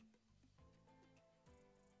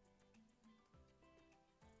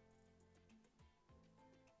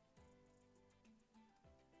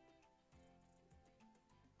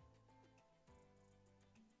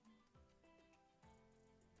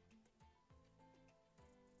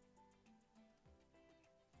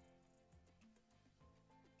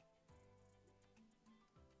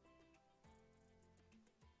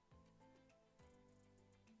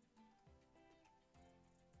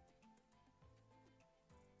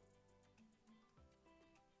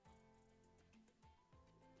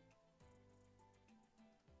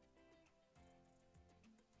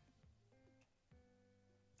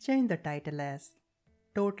 Change the title as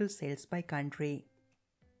Total Sales by Country.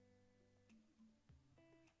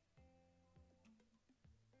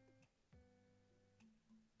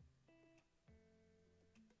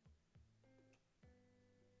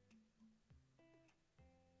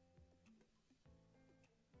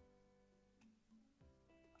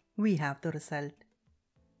 We have the result.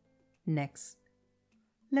 Next,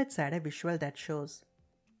 let's add a visual that shows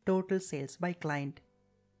total sales by client.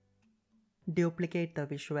 Duplicate the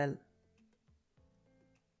visual.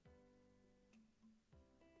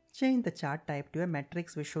 Change the chart type to a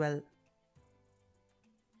matrix visual.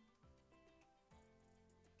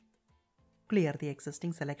 Clear the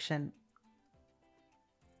existing selection.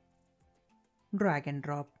 Drag and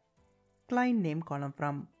drop client name column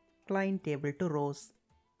from client table to rows.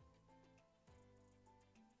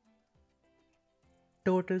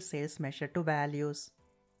 Total sales measure to values.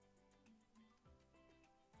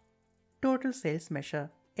 Total sales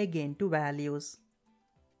measure again to values.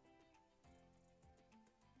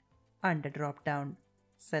 Under drop down,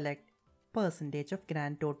 select percentage of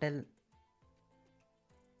grand total.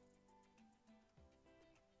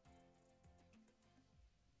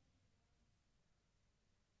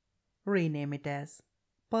 Rename it as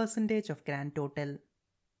percentage of grand total.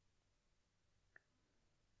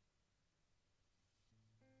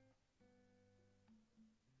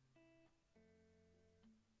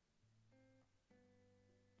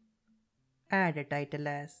 Add a title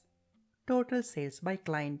as Total Sales by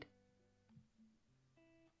Client.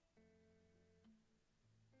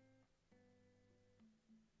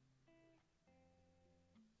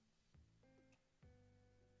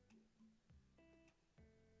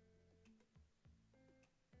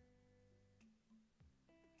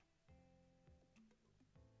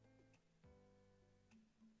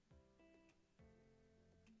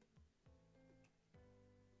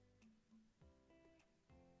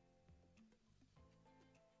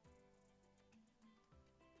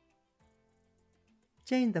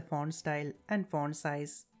 Change the font style and font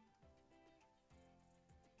size.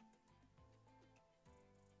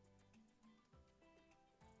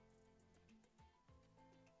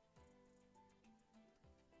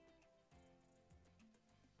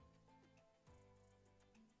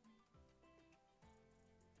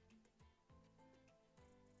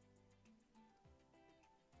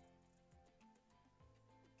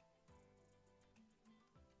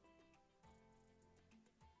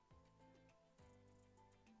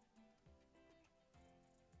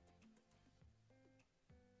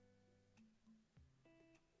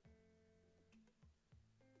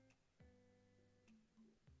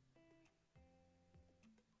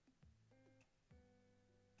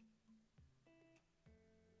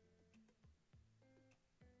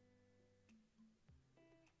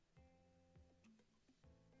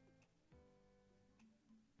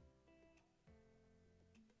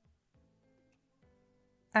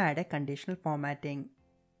 Add a conditional formatting.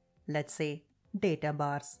 Let's say data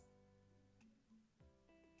bars.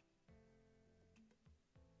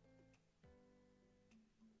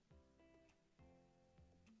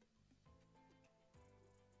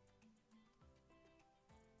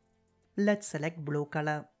 Let's select blue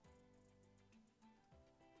color.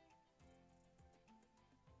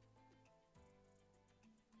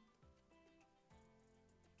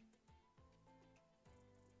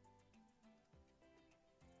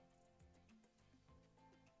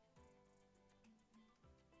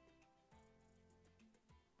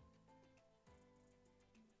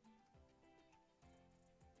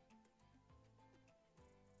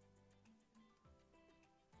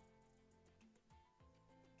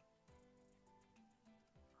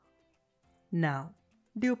 Now,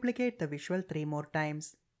 Duplicate the visual 3 more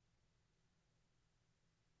times.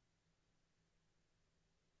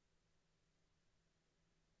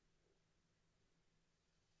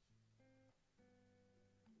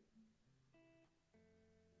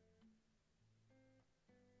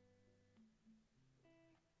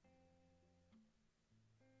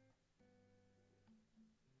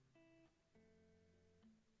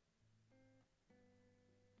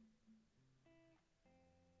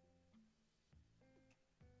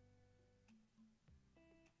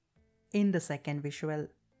 In the second visual,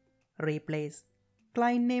 replace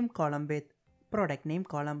client name column with product name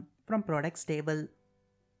column from products table.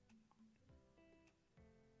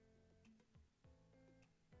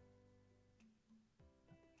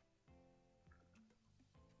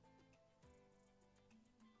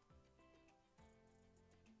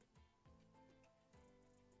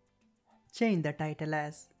 Change the title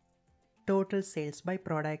as Total Sales by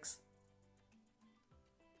Products.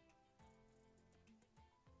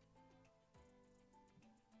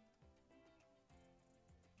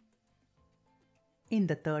 In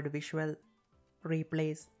the third visual,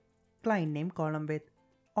 replace client name column with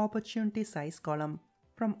opportunity size column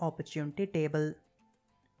from opportunity table.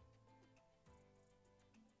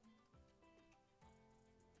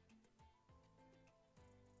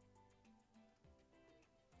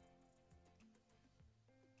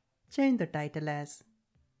 Change the title as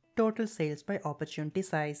Total Sales by Opportunity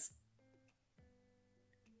Size.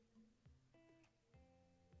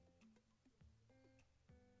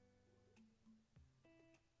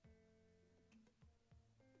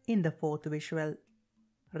 In the fourth visual,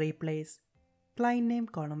 replace client name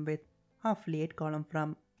column with affiliate column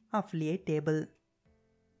from affiliate table.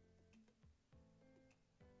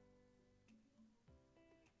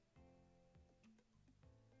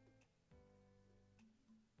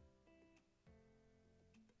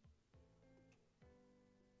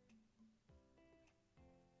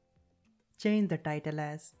 Change the title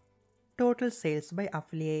as Total Sales by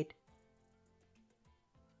Affiliate.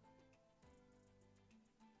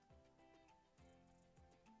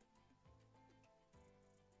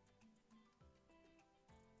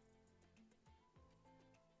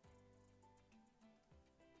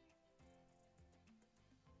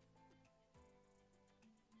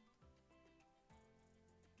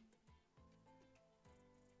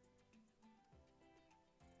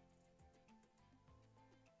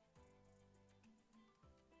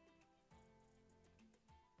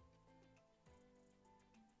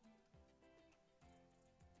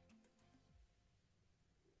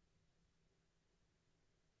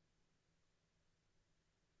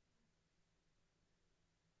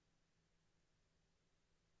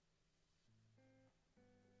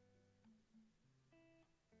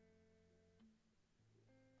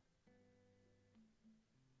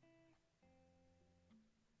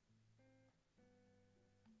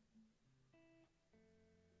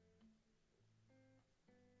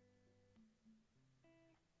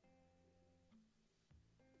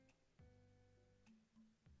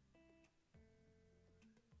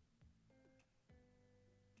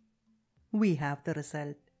 We have the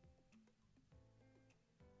result.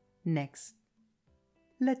 Next,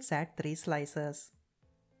 let's add 3 slices.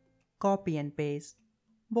 Copy and paste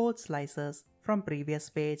both slices from previous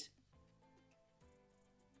page.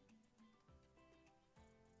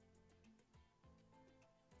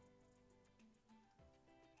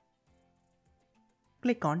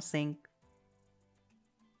 Click on Sync.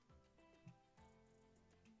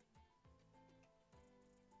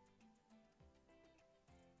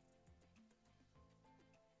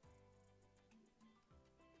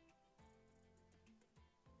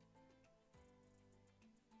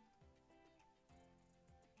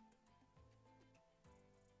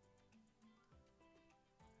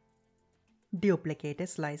 Duplicate a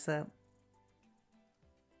slicer.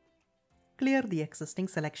 Clear the existing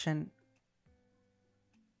selection.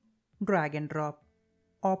 Drag and drop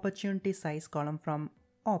opportunity size column from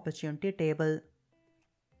opportunity table.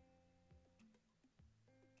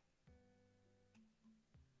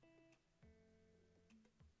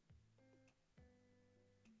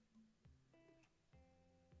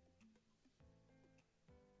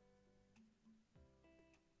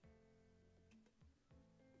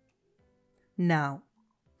 Now,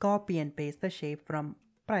 copy and paste the shape from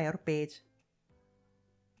prior page.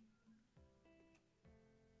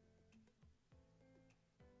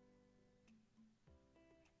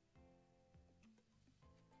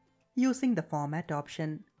 Using the format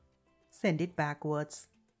option, send it backwards.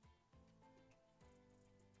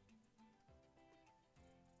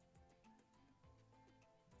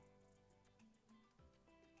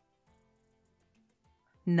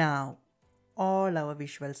 Now, All our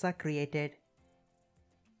visuals are created.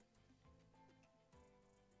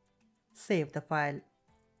 Save the file.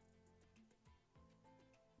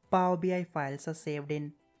 Power BI files are saved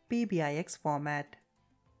in PBIX format.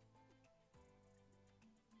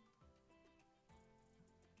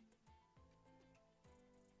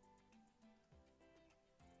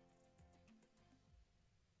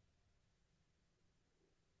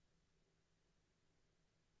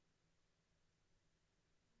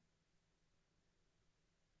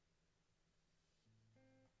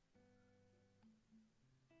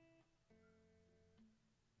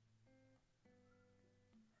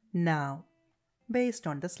 Now, based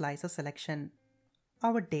on the slicer selection,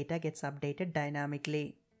 our data gets updated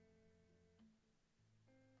dynamically.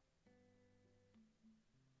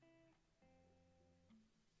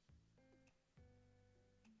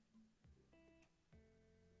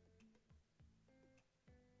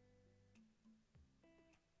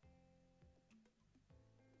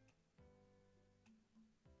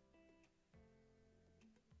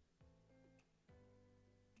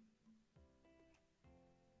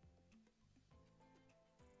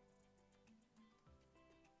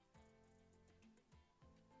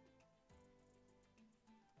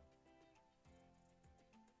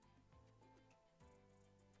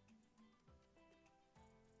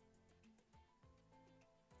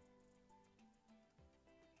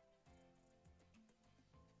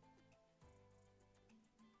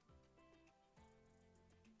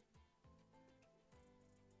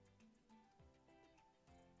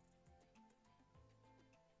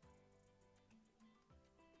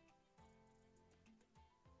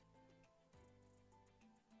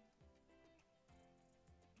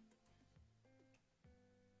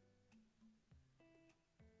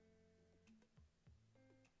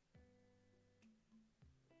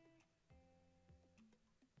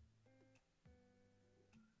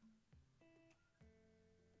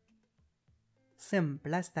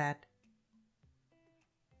 Simple as that.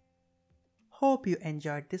 Hope you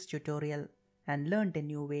enjoyed this tutorial and learned a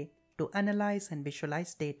new way to analyze and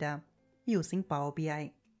visualize data using Power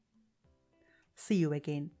BI. See you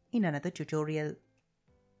again in another tutorial.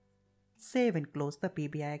 Save and close the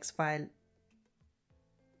PBIX file.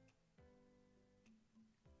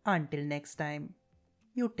 Until next time,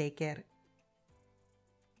 you take care.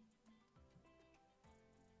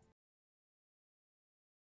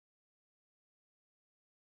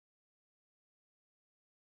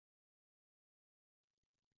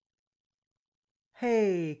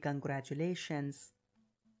 Hey, congratulations!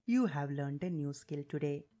 You have learned a new skill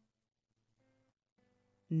today.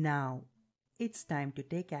 Now, it's time to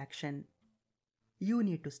take action. You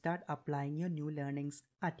need to start applying your new learnings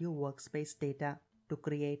at your workspace data to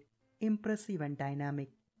create impressive and dynamic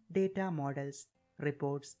data models,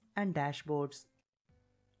 reports, and dashboards.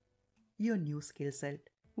 Your new skill set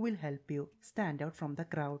will help you stand out from the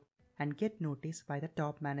crowd and get noticed by the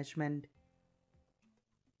top management.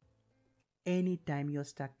 Anytime you're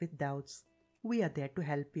stuck with doubts, we are there to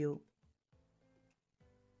help you.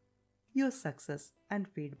 Your success and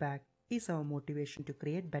feedback is our motivation to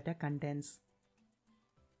create better contents.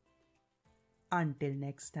 Until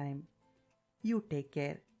next time, you take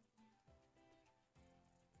care.